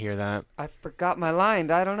you not hear that? I forgot my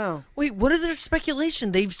line. I don't know. Wait, what is their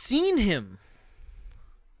speculation? They've seen him.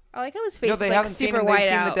 I like how his face No, is they like haven't seen super him. white They've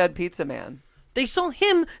seen out. the dead pizza man. They saw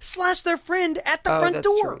him slash their friend at the front that's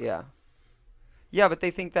door. True. Yeah. Yeah, but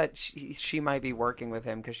they think that she might be working with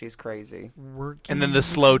him because she's crazy. And then the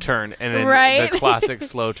slow turn, and then Right? the classic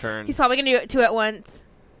slow turn. He's probably gonna do it two at once.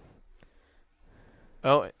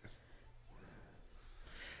 Oh,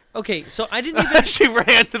 Okay, so I didn't even. she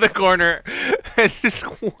ran to the corner. And just,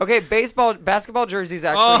 Okay, basketball jerseys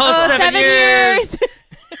actually. Oh, 7 years.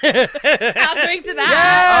 I'll drink to that.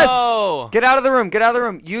 Yes! oh, Get out of the room. Get out of the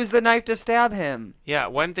room. Use the knife to stab him. yeah.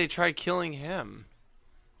 Why didn't they try killing him?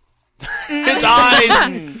 His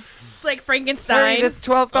eyes. It's like Hurry, Frankenstein. this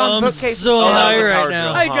 12-pound I'm bookcase. so Oh, that was high a right power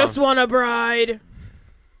now. drill. I just want a bride.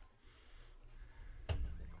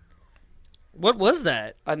 What was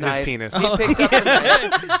that? A His knife. penis. He picked up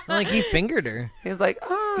a knife. Like he fingered her. He was like,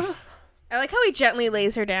 ah. I like how he gently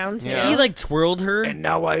lays her down too. Yeah. He like twirled her.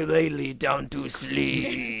 now I lay thee down to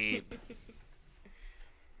sleep.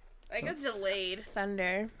 Like a delayed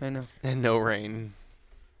thunder. I know. And no rain.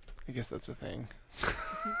 I guess that's a thing.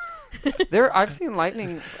 I've seen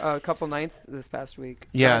lightning a couple nights this past week.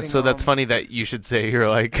 Yeah, driving so that's home. funny that you should say you're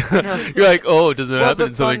like know. you're like, oh, does it Well, happen the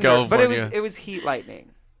in Southern thunder, California? But it was heat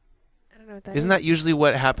lightning. I don't know what that Isn't that usually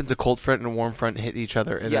what happens? A cold front and a warm front hit each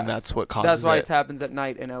other, and then Yes. that's what causes That's why it. it happens at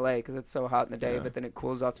night in LA because it's so hot in the day, Yeah. but then it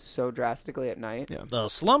cools off so drastically at night. Yeah. The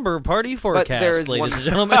slumber party there forecast, is ladies one- and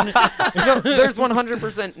gentlemen. No, there's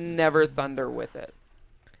 100% never thunder with it.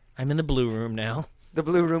 I'm in the blue room now. The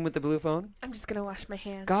blue room with the blue phone. I'm just gonna wash my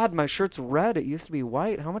hands. God, my shirt's red. It used to be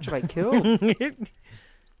white. How much have I killed?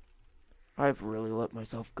 I've really let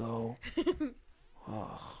myself go.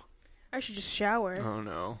 Oh. I should just shower. Oh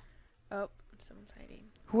no! Oh, someone's hiding.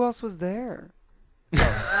 Who else was there? The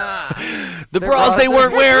They're bras they awesome.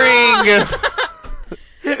 weren't wearing.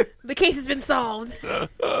 The case has been solved.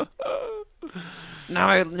 Now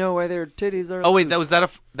I know why their titties are. Oh wait, loose.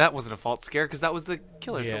 that wasn't a false scare because that was the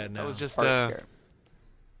killer. Yeah, So no. that was just Fart scare.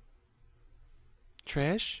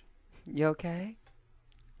 Trish. You okay?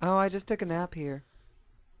 Oh, I just took a nap here.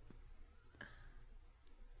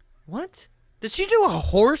 What? Did she do a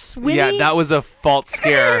horse whinny? Yeah, that was a false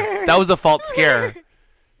scare. That was a false scare.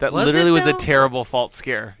 That Was literally it, was a though? terrible false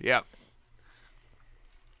scare. Yep.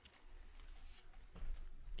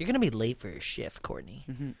 You're gonna be late for your shift, Courtney.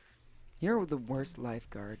 You're the worst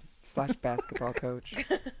lifeguard / basketball coach.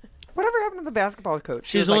 Whatever happened to the basketball coach?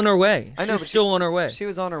 She She's was on her way. I know, She's but still on her way. She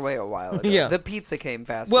was on her way a while ago. Yeah. The pizza came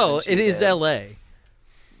faster. Well, than she it is did. L.A.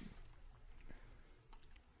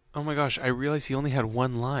 Oh my gosh, I realized he only had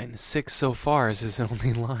one line. 6 so far is his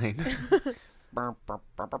only line. Burp, burp,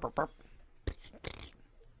 burp, burp, burp.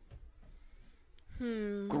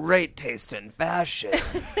 Great taste in fashion.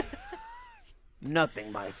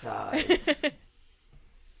 Nothing my size.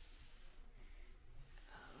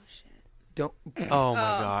 Don't Oh my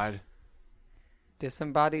god.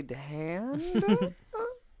 disembodied hand.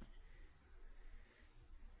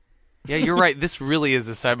 Yeah, you're right. This really is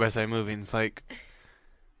a side-by-side movie. And it's like,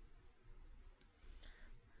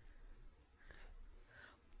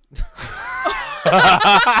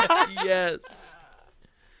 Yes.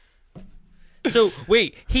 So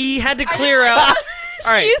wait, he had to clear out.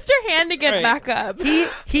 All right. She used her hand to get Right. back up. He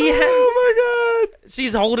had. oh my god.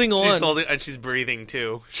 She's holding on. She's holding, and she's breathing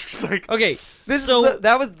too. She's like, Okay. This So- is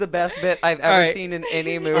that was the best bit I've ever Alright. seen in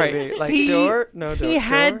any movie. Alright. Like He- door, no door. He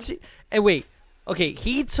had door. to. And wait. Okay.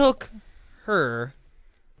 He took her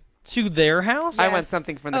to their house I want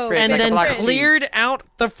something from the Oh. fridge, and like a then block of cheese. cleared out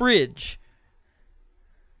the fridge.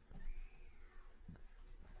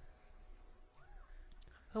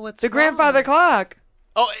 what's the grandfather clock.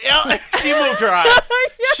 Oh, yeah. She moved her eyes.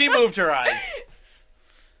 She moved her eyes.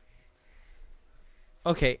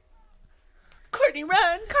 Okay. Courtney,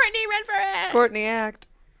 run! Courtney, run for it! Courtney act.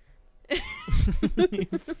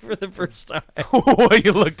 For the first time.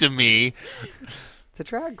 You looked at me. It's a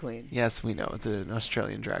drag queen. Yes, we know. It's an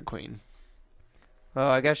Australian drag queen. Oh,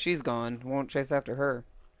 I guess she's gone. Won't chase after her.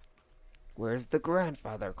 Where's the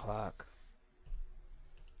grandfather clock?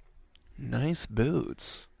 Nice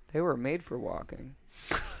boots. They were made for walking.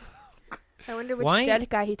 I wonder which Why- dead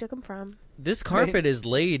guy he took him from. This carpet is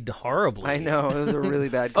laid horribly. I know, it was a really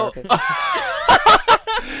bad carpet.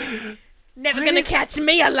 Never gonna catch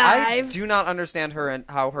me I alive! do not understand her and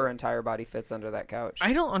how her entire body fits under that couch.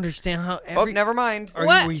 I don't understand how. Oh, never mind.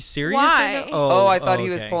 Are you serious? Why? Right now? Oh, I thought he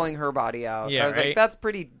was okay. pulling her body out. Yeah, I was right? like, that's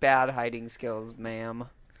pretty bad hiding skills, ma'am.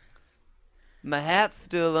 My hat's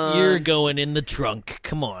still on. You're going in the trunk.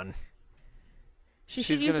 Come on. She She's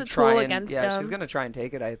should use gonna the try tool and against yeah, him. she's gonna try and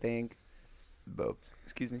take it. I think.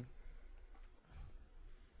 Excuse me.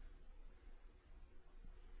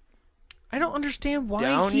 I don't understand why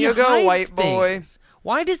Down he you go, hides white boy. things.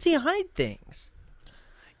 Why does he hide things?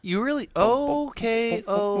 You really? Okay.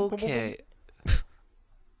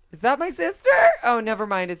 Is that my sister? Oh, never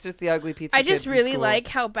mind. It's just the ugly pizza. I kid just from really school. like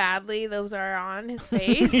how badly those are on his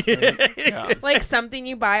face. Yeah. Like something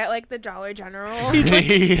you buy at like the Dollar General.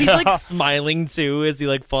 He's like smiling too as he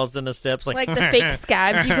like falls down the steps. Like, Like the fake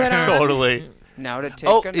scabs you put on. Totally. Now to take.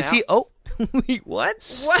 Oh, a is nap. he? Oh, Wait, what?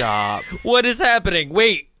 stop. What is happening?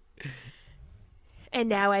 Wait. And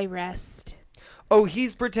now I rest. Oh,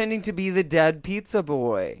 he's pretending to be the dead pizza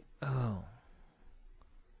boy. Oh,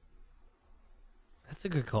 that's a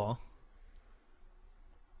good call.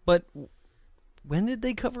 But when did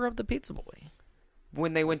they cover up the pizza boy?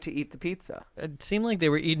 When they went to eat the pizza. It seemed like they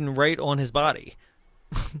were eating right on his body.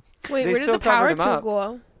 Wait, They where did still the power covered him tool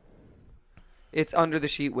up. go? It's under the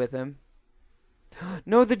sheet with him.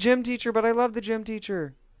 No, the gym teacher, but I love the gym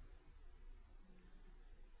teacher.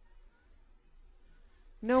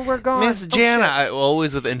 No, we're gone. Miss Oh, Jana, shit.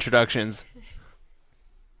 always with introductions.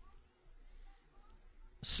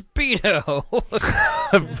 Speedo.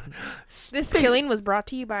 This killing was brought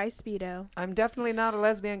to you by Speedo. I'm definitely not a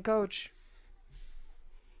lesbian coach.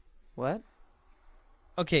 What?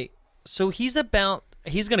 Okay, so he's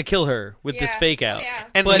gonna kill her with this fake out.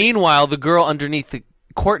 And But- meanwhile, the girl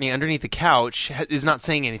Courtney underneath the couch is not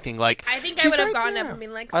saying anything. Like, I think I She's would have right gone there. up and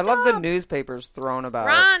been like, I stop. love the newspapers thrown about.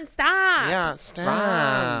 Ron, stop. yeah,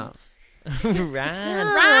 stop,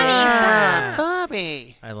 Ron,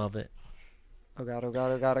 Bobby. I love it. Oh god, oh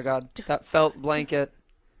god, oh god, oh god. That felt blanket.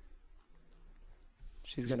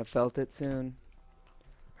 She's gonna felt it soon.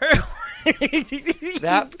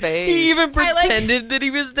 That face. He even I like- pretended that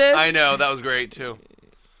he was dead. I know, that was great too.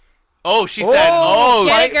 Oh, she said, Oh,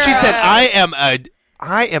 get it, she girl. said,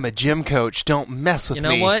 I am a gym coach. Don't mess with You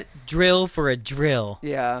me. know what? Drill for a drill.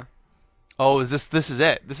 Yeah. Oh, this is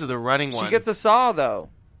it. This is the running one. She gets a saw though.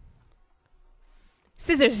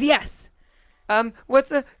 Scissors, yes.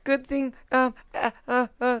 What's a good thing?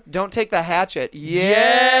 Don't take the hatchet.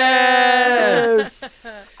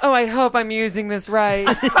 Yes. Oh, I hope I'm using this right.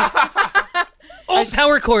 Oh,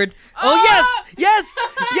 power cord. Oh, yes. Yes.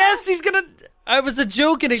 Yes, she's gonna. I was a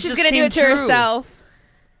joke and it She's just gonna came do it to true. herself.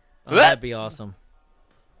 Oh, that'd be awesome.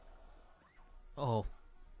 Oh.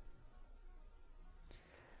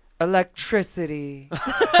 Electricity.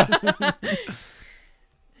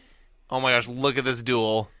 Oh my gosh, look at this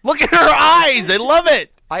duel. Look at her eyes. I love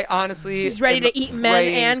it. I honestly She's ready am to eat men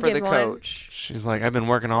praying and for give the one. coach. She's like, I've been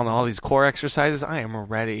working on all these core exercises. I am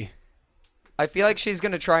ready. I feel like she's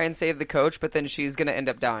going to try and save the coach, but then she's going to end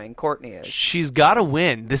up dying. Courtney is. She's got to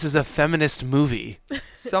win. This is a feminist movie.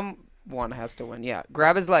 Someone has to win, yeah.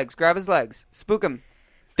 Grab his legs. Spook him.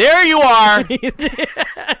 There you are. Beat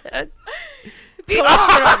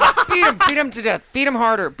him to death. Beat him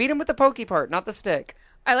harder. Beat him with the pokey part, not the stick.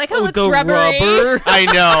 I like how it looks the rubbery. rubber. I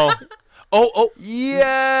know. Oh.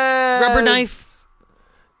 Yes. Rubber knife.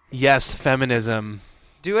 Yes, feminism.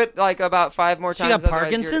 Do it like about 5 more She times. got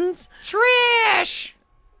otherwise you're- Parkinson's? Trish!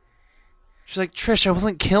 She's like, Trish, I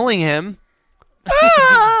wasn't killing him.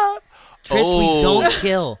 Trish, we Oh. don't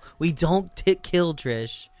kill. We don't kill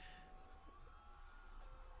Trish.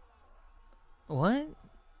 What?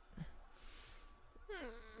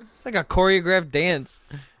 It's like a choreographed dance.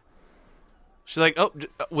 She's like, oh,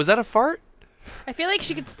 was that a fart? I feel like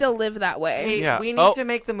she could still live that way. Hey, Yeah. we need Oh. to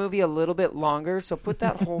make the movie a little bit longer, so put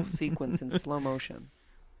that whole sequence in slow motion.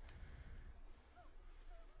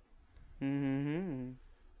 Mm-hmm.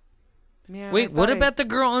 Yeah, Wait, what about the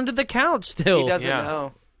girl under the couch still? He doesn't Yeah.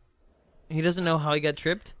 know. He doesn't know how he got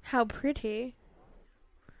tripped? How pretty.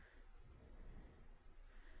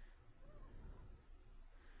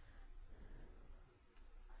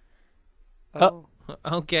 Oh.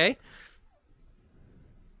 Okay.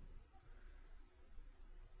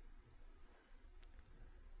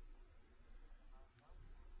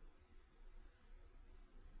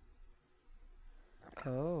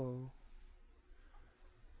 Oh.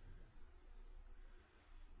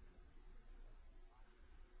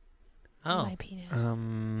 Oh. My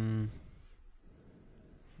penis.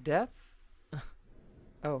 Death?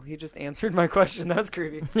 Oh, he just answered my question. That's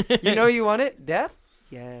creepy. You know you want it? Death?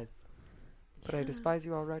 Yes. But I despise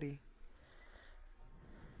you already.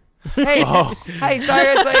 Hey, Oh. hey, sorry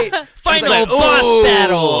I was late. Final like, boss "Ooh."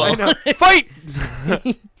 battle! I know. Fight!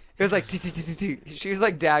 It was like, she was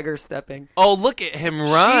like dagger stepping. Oh, look at him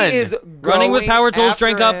run. She is Running with going power tools, after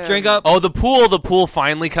drink up, him. drink up. Oh, the pool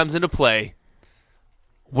finally comes into play.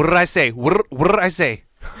 What did I say? What did I say?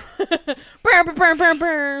 Brr, brr, brr, brr,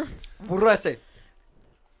 brr. What did I say?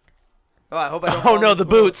 Oh, I hope I don't Oh fall no, in the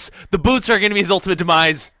pool. boots. The boots are going to be his ultimate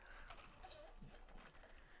demise.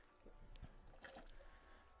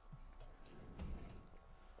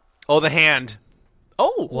 Oh, the hand.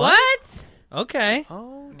 Oh. What? Okay.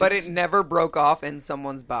 Oh, But it never broke off in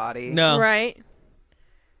someone's body. No. Right.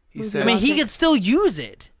 he I said, mean, he could still use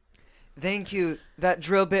it. Thank you. That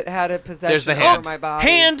drill bit had a possession There's the over hand. my body.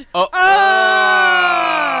 Hand. oh.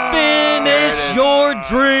 Finish There it is. your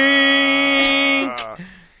drink.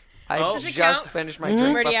 I Oh. Does it just count? finished my Mhm.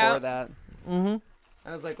 drink Already before out? that. Mm-hmm.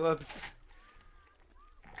 I was like, whoops.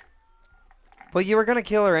 Well, you were going to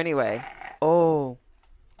kill her anyway. Oh.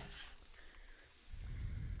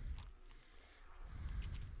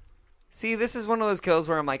 See, this is one of those kills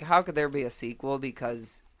where I'm like, how could there be a sequel?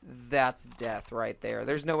 Because that's death right there.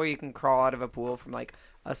 There's no way you can crawl out of a pool from like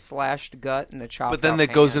a slashed gut and a chopped But then off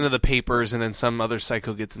that goes hand. into the papers, and then some other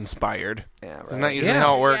psycho gets inspired. Yeah, right. Isn't that usually Yeah.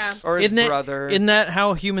 how it works? Or his Isn't brother. that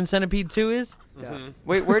how Human Centipede 2 is? Yeah.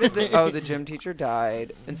 Wait, where did the gym teacher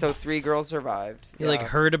died, and so 3 girls survived. You like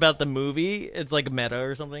heard about the movie? It's like meta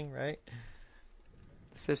or something, right?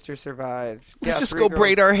 Sister survived. Let's Yeah, just 3 go girls.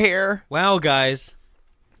 braid our hair. Wow, guys.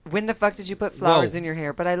 When the fuck did you put flowers Whoa. in your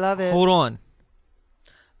hair? But I love it. Hold on.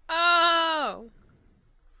 Oh.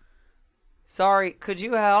 Sorry, could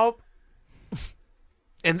you help?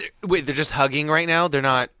 And wait, they're just hugging right now? They're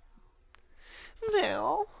not.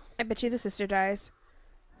 Well. I bet you the sister dies.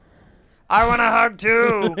 I want to hug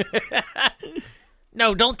too.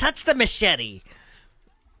 No, don't touch the machete.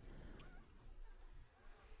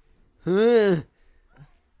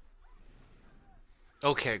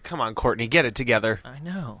 Okay, come on, Courtney, get it together. I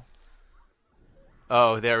know.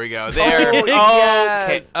 Oh, there we go. There. Oh, Okay.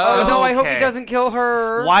 yes. Oh, no, I hope he Okay. doesn't kill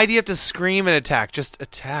her. Why do you have to scream and attack? Just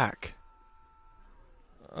attack.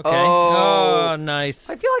 Okay. Oh. Oh, nice.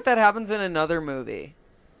 I feel like that happens in another movie.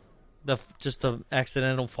 Just the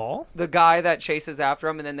accidental fall? The guy that chases after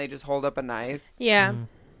him and then they just hold up a knife. Yeah. Mm.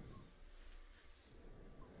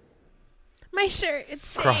 My shirt, it's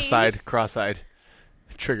stained. Cross-eyed.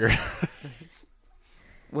 Triggered.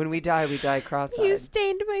 When we die You cross-eyed.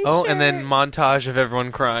 stained my Oh, shirt. and then montage of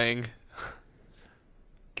everyone crying.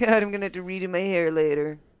 God, I'm going to have to redo my hair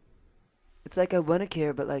later. It's like I want to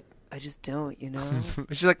care, but like I just don't, you know.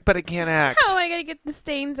 She's like, but I can't act. How am I gonna get the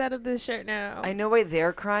stains out of this shirt now? I know why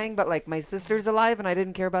they're crying, but like my sister's alive, and I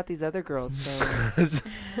didn't care about these other girls, so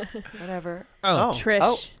whatever. Oh, Trish.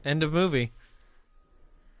 Oh. end of movie.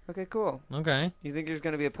 Okay, cool. Okay. You think there's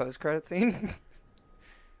gonna be a post-credit scene?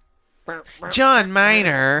 John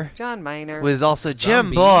Miner John Miner. was also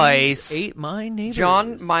Jim Zombies Boyce. ate my neighbors.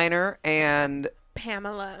 John Miner and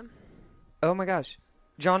Pamela. oh my gosh,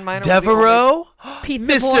 John Miner. was the only- Devereaux?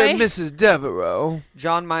 Pizza Mr. Boy. and Mrs. Devereaux.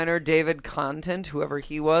 John Miner, David Content, whoever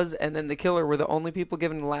he was, and then the killer were the only people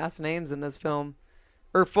given last names in this film.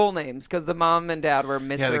 Or full names, because the mom and dad were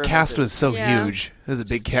Mr. Yeah, the and cast Mrs. was so Yeah. huge. It was a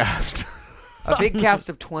big cast. a big cast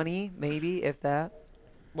of 20, maybe, if that.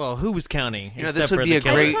 Well, who was counting? You know, except this would for be the a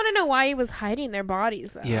killer? I great- just want to know why he was hiding their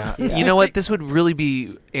bodies, though. Yeah. Yeah. You know what? This would really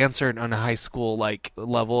be answered on a high school like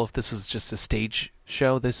level if this was just a stage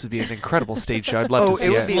show. This would be an incredible stage show. I'd love to Oh, see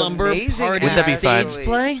it would it. be Slumber amazing, party Wouldn't that be fun? stage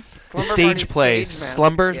play? Slumber Stage Party play, Stage Master.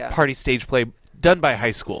 slumber Yeah. party stage play done by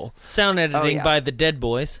high school. Sound editing yeah. by the Dead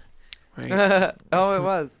Boys. Right? Oh, it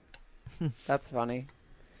was. That's funny.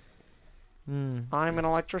 Mm. I'm an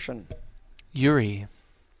electrician. Yuri,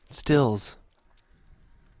 Stills.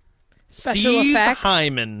 Special Steve effects.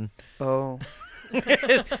 Hyman. Oh,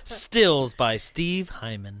 Stills by Steve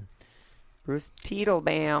Hyman. Bruce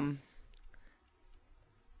Teetlebam.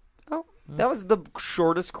 Oh, that was the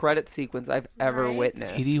shortest credit sequence I've ever Right.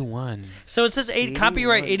 witnessed. 81. So it says 81.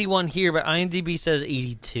 copyright 81 here, but IMDb says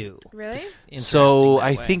 82. Really? Interesting So that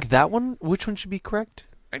I way. think that one, which one should be correct?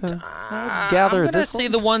 I'll gather I'm gonna this say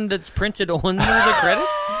one. the one that's printed on the credits,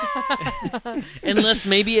 unless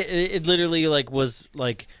maybe it literally like was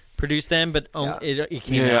like produced then, but it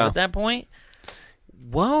came Yeah. out at that point.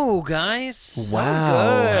 Whoa, guys! Wow. That was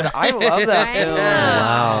good. I love that I film. know.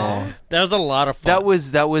 Wow. That was a lot of fun. That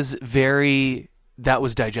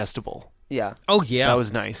was digestible. Yeah. Oh yeah, That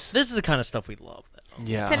was nice. This is the kind of stuff we love. Though.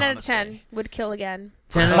 Yeah. 10 out of honestly. 10 would kill again.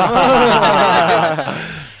 10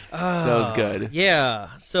 that was good. Yeah.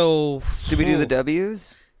 So Did we do the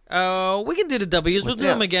W's? we can do the W's. We'll do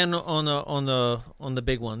Yeah. them again on the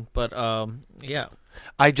big one. But yeah.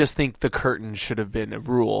 I just think the curtain should have been a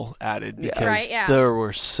rule added Yeah. because Right, yeah. there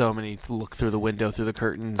were so many to look through the window through the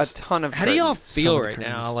curtains. A ton of. How do y'all curtains. feel many right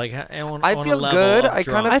curtains. now? Like on I on feel a level good. of I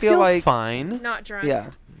drunk? kinda I feel feel like- fine. Not drunk. Yeah.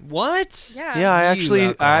 What? Yeah. Yeah, I You actually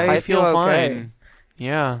alcoholic. I I feel feel okay. fine.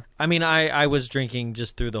 Yeah. I mean, I was drinking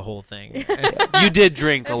just through the whole thing. You did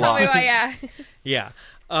drink a That's lot. probably why, yeah.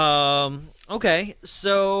 Yeah. Okay.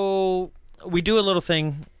 So we do a little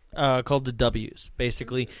thing called the W's,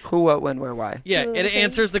 basically. Who, what, when, where, why? Yeah, Do it the thing.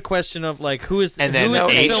 answers the question of like who is And then who is no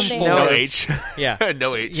this H. film No for? H. Yeah.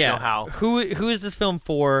 No H. Yeah. No how. Who is this film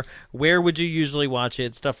for? Where would you usually watch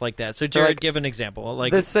it? Stuff like that. So Jared, like, give an example.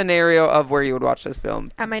 Like The scenario of where you would watch this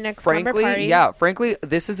film. At my next slumber Frankly, party. yeah. Frankly,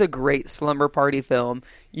 this is a great slumber party film.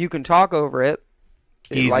 You can talk over it,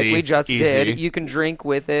 like Easy, we just easy. did. You can drink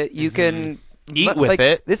with it. You can Eat with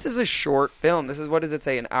it. This is a short film. This is, what does it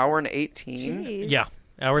say? An hour and 18. Jeez. yeah,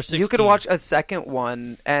 hour 16. You could watch a second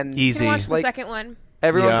one and You Easy. can watch the Like- second one.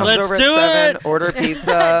 everyone Yeah. comes Let's over do at 7, it! order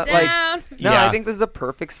pizza. like, Down. no, Yeah. I think this is a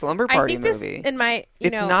perfect slumber I party think this, movie. in my,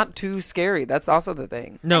 It's not too scary. That's also the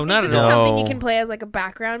thing. No, not this at is all. something you No. can play as like a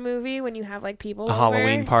background movie when you have like people A over.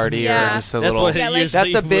 Halloween party Yeah. or just a That's little. what Yeah, it like-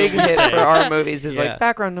 usually That's a big would hit say. for our movies is Yeah. like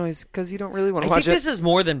background noise because you don't really want I to watch think it. this is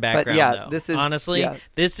more than background. yeah, though. this is- honestly, yeah.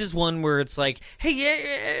 this is one where it's like,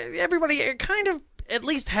 hey, everybody, kind of at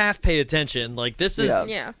least half pay attention. Like this is Yeah.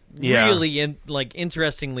 Yeah. Yeah. really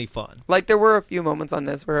interestingly fun. Like there were a few moments on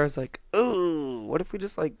this where I was like, "Ooh, what if we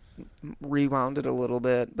just like rewound it a little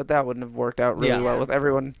bit?" But that wouldn't have worked out really Yeah. well with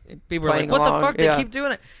everyone. People are like, Playing what along, the fuck? yeah. They keep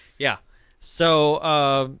doing it. Yeah.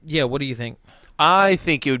 So, yeah, what do you think? I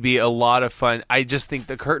think it would be a lot of fun. I just think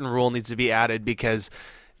the curtain rule needs to be added because,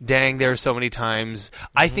 dang, there are so many times.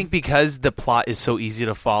 I think because the plot is so easy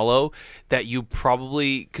to follow that you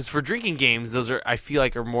probably, because for drinking games, those are, I feel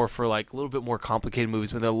like, are more for like a little bit more complicated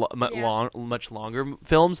movies when they're Yeah. much longer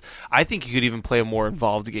films. I think you could even play a more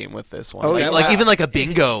involved game with this one. Oh, like, yeah. like even like a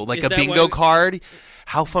bingo, like Is a that bingo why- card.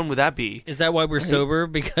 How fun would that be? Is that why we're sober?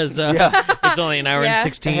 Because Yeah. it's only an hour and Yeah.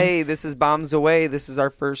 16. Hey, this is Bombs Away. This is our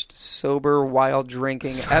first sober while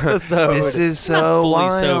drinking episode. This is Not so fully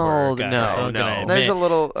wild. sober, guys, No, I'm gonna no. admit. There's a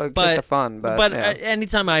little But- piece of fun, but, yeah.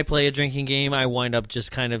 anytime I play a drinking game, I wind up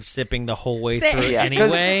just kind of sipping the whole way Same. through Yeah, 'cause-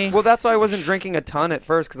 anyway. well, that's why I wasn't drinking a ton at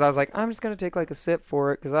first because I was like, I'm just gonna take like a sip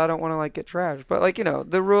for it because I don't want to like get trashed. But like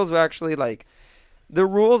the rules were actually like. The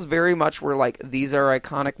rules very much were like these are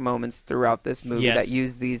iconic moments throughout this movie Yes. that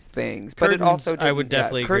use these things, but it Curtains, also I would didn't- yeah,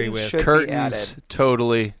 definitely agree curtains with. should be Curtains, added.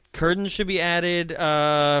 totally. Curtains should be added.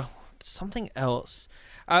 Something else.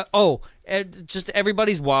 Just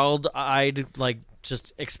everybody's wild-eyed, like,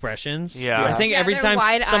 just expressions. Yeah. I think Yeah, every they're time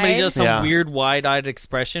somebody wide-eyed. does some Yeah. weird wide-eyed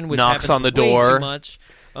expression, which Knocks happens on the way door. too much.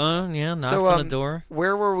 Knocks So, on the door.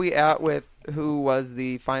 Where were we at with who was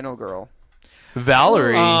the final girl?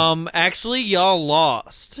 Valerie. Actually, y'all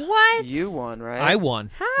lost. What? You won, right? I won.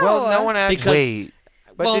 How? Well, no one actually. Because- Wait.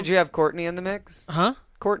 But well- did you have Courtney in the mix? Huh?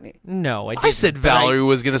 Courtney. No, I didn't. I said but Valerie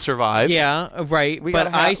was going to survive. Yeah, right. We but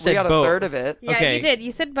got I said we got both. a third of it. Yeah, Okay. you did.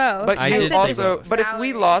 You said both. But I you did say also. both. But if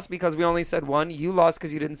we Valerie. lost because we only said one, you lost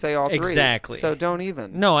because you didn't say all three. Exactly. So don't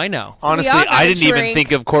even. No, I know. Honestly, all got I a didn't even drink.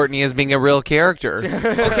 think of Courtney as being a real character.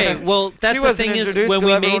 Okay, well, that's She the wasn't thing is introduced when till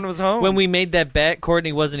we everyone made was home. when we made that bet,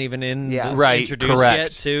 Courtney wasn't even in Yeah. Right, introduced correct.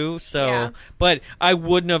 yet too. So, Yeah. but I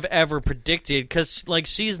wouldn't have ever predicted because like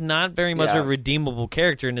she's not very much Yeah. a redeemable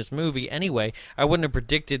character in this movie anyway. I wouldn't have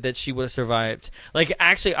predicted that she would have survived. Like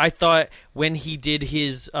actually, I thought when he did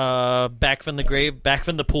his back from the grave, back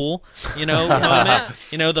from the pool, you know what I meant?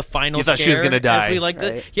 You know the final. You thought she was scare, gonna die. as we liked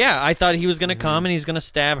it. Right. Yeah, I thought he was gonna come and he's gonna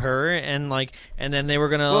stab her and like, and then they were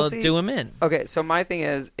gonna Well, see- do him in. Okay, so my thing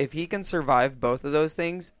is, if he can survive both of those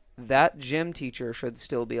things, that gym teacher should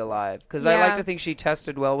still be alive. Because I like Yeah. to think she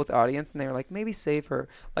tested well with the audience, and they were like, maybe save her.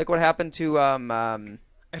 Like what happened to I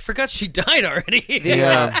forgot she died already.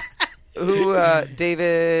 Yeah.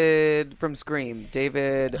 David from Scream.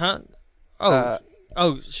 David. Huh? Uh,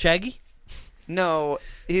 Shaggy? No,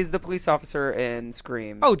 he's the police officer in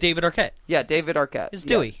Scream. Oh, David Arquette. yeah, David Arquette. It's Yeah.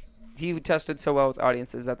 Dewey. He tested so well with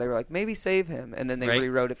audiences that they were like, maybe save him, and then they Right.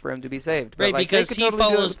 rewrote it for him to be saved. But, Right, like, they because could he totally do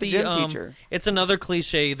it follows with the the gym teacher. it's another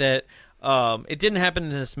cliche that it didn't happen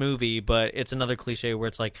in this movie, but it's another cliche where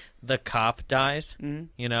it's like the cop dies, Mhm.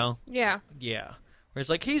 you know? yeah. Yeah. Where it's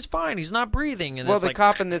like he's fine, he's not breathing and Well, it's the like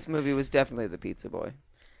cop in this movie was definitely the pizza boy.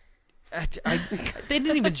 they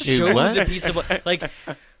didn't even show what? the pizza boy. Like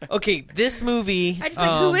okay, this movie I just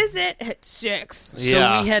like, who is it? At 6. So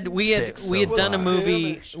Yeah. we had Six we had of done a five.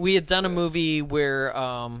 movie we had done a movie where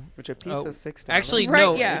Which a pizza Oh, $6. actually Right,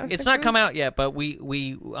 no yeah. it's not come out yet, but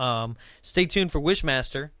we stay tuned for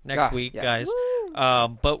Wishmaster next week, yes. guys.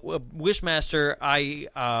 But Wishmaster,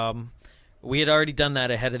 we had already done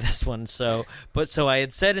that ahead of this one. So I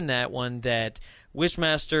had said in that one that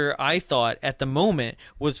Wishmaster, I thought at the moment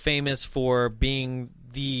was famous for being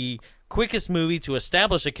the quickest movie to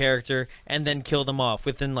establish a character and then kill them off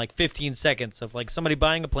within like 15 seconds of like somebody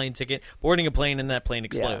buying a plane ticket, boarding a plane, and that plane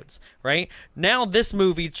explodes. Right now, this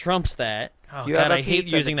movie trumps that. Oh You God, have a I hate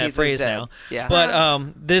pizza, using the that pizza's phrase dead. now. Yeah.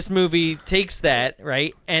 But this movie takes that,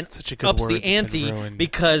 right, and Such a good ups word the that's been ante ruined.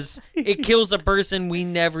 because it kills a person we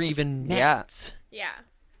never even met. Yeah. Yeah.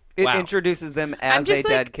 It Wow. introduces them as a just,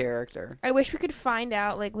 dead like- character. I wish we could find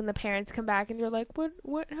out, like, when the parents come back and they're like,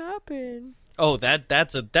 what happened? Oh,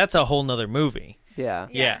 that's a whole nother movie. Yeah.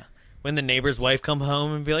 Yeah. When the neighbor's wife come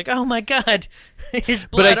home and be like, "Oh my God, his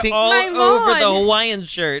But I blood think- all My over the lawn." Hawaiian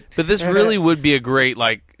shirt." But this really would be a great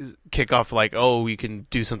like kickoff. Like, oh, we can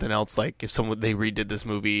do something else. Like, if they redid this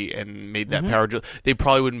movie and made that power, they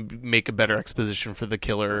probably would make a better exposition for the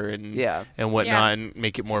killer and Yeah. and whatnot, Yeah. and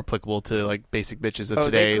make it more applicable to like basic bitches of Oh,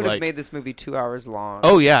 today. they could Like, have made this movie 2 hours long.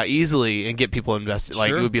 oh yeah, easily, and get people invested. Like,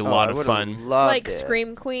 Sure. it would be a Oh, lot I of would've fun. loved Like it.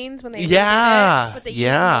 Scream Queens when they Yeah, redid it, but they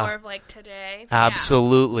yeah. used more of, like, today.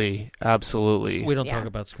 Absolutely, absolutely. We don't Yeah. talk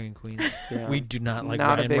about Screen Queens. Yeah. We do not like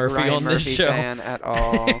Not a Ryan big Murphy Ryan on Murphy this show. fan at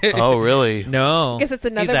all. Oh really? No, I guess it's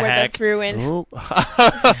another He's a word hack. that's ruined. Oh.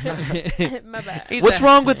 My bad. He's What's a-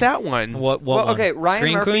 wrong with that one? What Well, one? okay, Ryan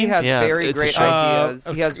Screen Murphy Queens? has Yeah, very it's a great shame. ideas.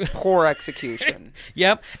 Uh, He has poor execution.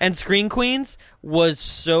 Yep, and Screen Queens was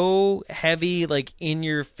so heavy, like in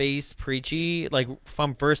your face, preachy, like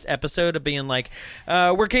from first episode of being like,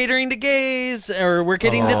 we're catering to gays, or we're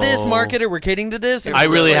catering to this Oh. market, or we're catering to this. It I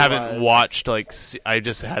really really haven't was. watched like I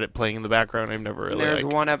just had it playing in the background. I've never really. There's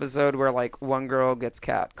like, one episode where like one girl gets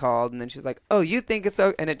catcalled, and then she's like, "Oh, you think it's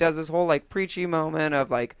okay?" And it does this whole like preachy moment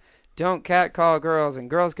of like, "Don't catcall girls, and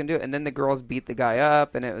girls can do it." And then the girls beat the guy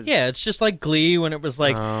up, and it was Yeah, it's just like Glee when it was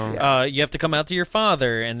like, Oh. you have to come out to your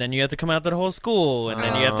father, and then you have to come out to the whole school, and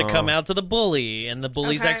then you have to come out to the bully, and the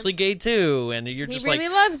bully's Okay. actually gay too, and you're He just really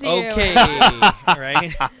like, loves you. okay,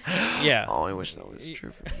 right? Yeah. Oh, I wish that was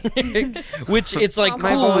true. For me. Which it's like,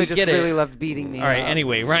 my cool, bully we just get really it. loved beating me. All right. up.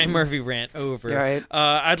 Anyway, Ryan Murphy rant over. Right.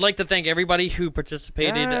 I'd like to thank everybody who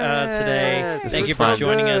participated today. Yes, this Thank was you for fun.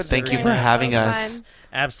 joining Good. us. Thank you for Serena. having So us. fun.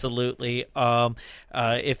 Absolutely.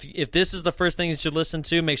 If this is the first thing you should listen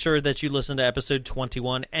to, make sure that you listen to episode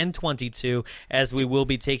 21 and 22, as we will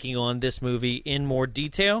be taking on this movie in more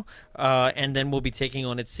detail, and then we'll be taking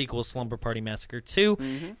on its sequel, Slumber Party Massacre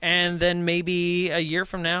 2, and then maybe a year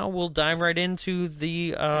from now we'll dive right into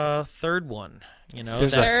the third one. You know,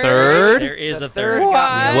 There's a that- third? There is The a third. third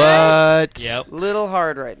got me. What? Yep. Little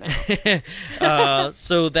hard right now.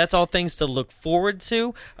 So that's all things to look forward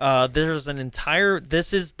to. There's an entire.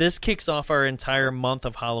 This kicks off our entire month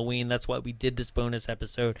of Halloween. That's why we did this bonus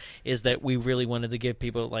episode. Is that we really wanted to give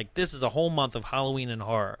people like this is a whole month of Halloween and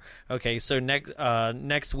horror. Okay, so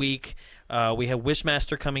next week we have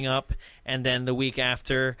Wishmaster coming up, and then the week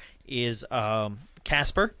after is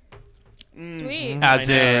Casper. Sweet. As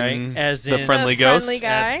I know, in right? As the in friendly The ghost? friendly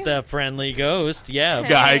guy. That's the friendly ghost. Yeah.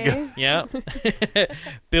 Guy. Hey. Yeah.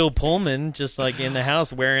 Bill Pullman, just like in the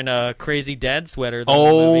house, wearing a crazy dad sweater. the whole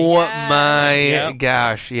Oh movie. Yeah. my Yep.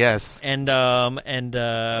 gosh, yes. And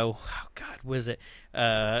oh God, was it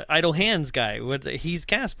Idle Hands guy? He's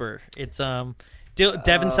Casper. It's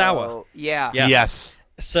Devin Sawa. Oh, yeah. Yeah. Yes.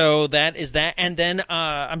 So that is that, and then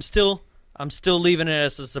I'm still leaving it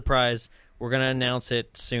as a surprise. We're gonna announce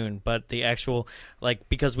it soon, but the actual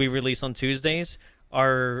because we release on Tuesdays,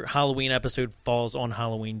 our Halloween episode falls on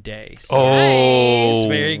Halloween Day. So Oh, it's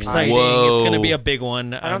very exciting. Whoa. It's gonna be a big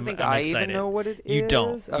one. I don't think I'm I excited. even know what it is. You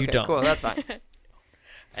don't. Okay, You don't. Cool, that's fine.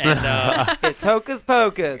 And It's Hocus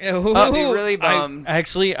Pocus. I'll be really bummed.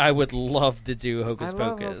 I would love to do Hocus I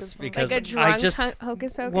love Pocus Hocus Pocus. because Like a drunk I just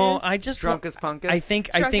Hocus Pocus? well I just Drunk as Punkus. I think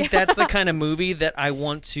Drunk- that's the kind of movie that I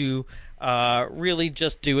want to really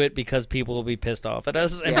just do it because people will be pissed off at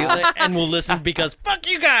us and, Yeah. and will listen because fuck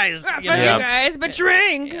you guys. Fuck You you know? Yeah. guys, but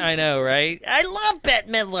drink. I know, right? I love Bette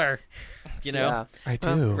Midler. You know, Yeah. I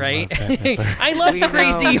do. right? love Bette Midler. I love We know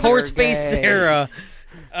crazy you're horse face gay. Sarah.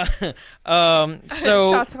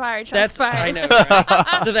 So Shots fired. Shots that's fired. I know.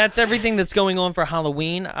 Right? So that's everything that's going on for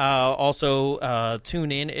Halloween. Also,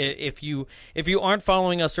 tune in if you aren't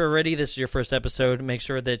following us already. This is your first episode. Make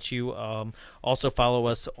sure that you also follow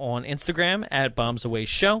us on Instagram at Bombs Away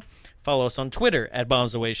Show. Follow us on Twitter at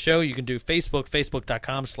Bombs Away Show. You can do Facebook,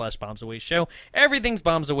 facebook.com/Bombs Away Show. Everything's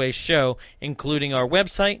Bombs Away Show, including our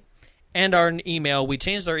website and our email. We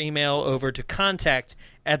changed our email over to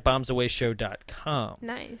contact@bombsawayshow.com.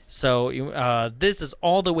 Nice. So this is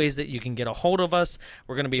all the ways that you can get a hold of us.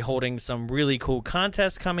 We're going to be holding some really cool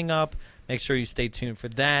contests coming up. Make sure you stay tuned for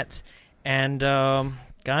that. And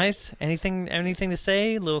guys, anything to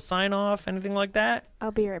say? Little sign off? Anything like that? I'll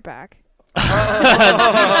be right back.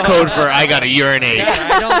 Code for I gotta urinate.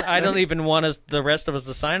 God, I don't even want the rest of us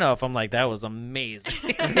to sign off. I'm like, that was amazing.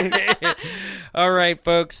 All right,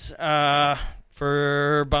 folks.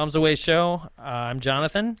 For Bombs Away Show, I'm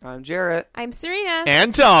Jonathan. I'm Jarrett. I'm Serena.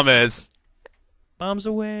 And Thomas. Bombs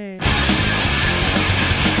Away.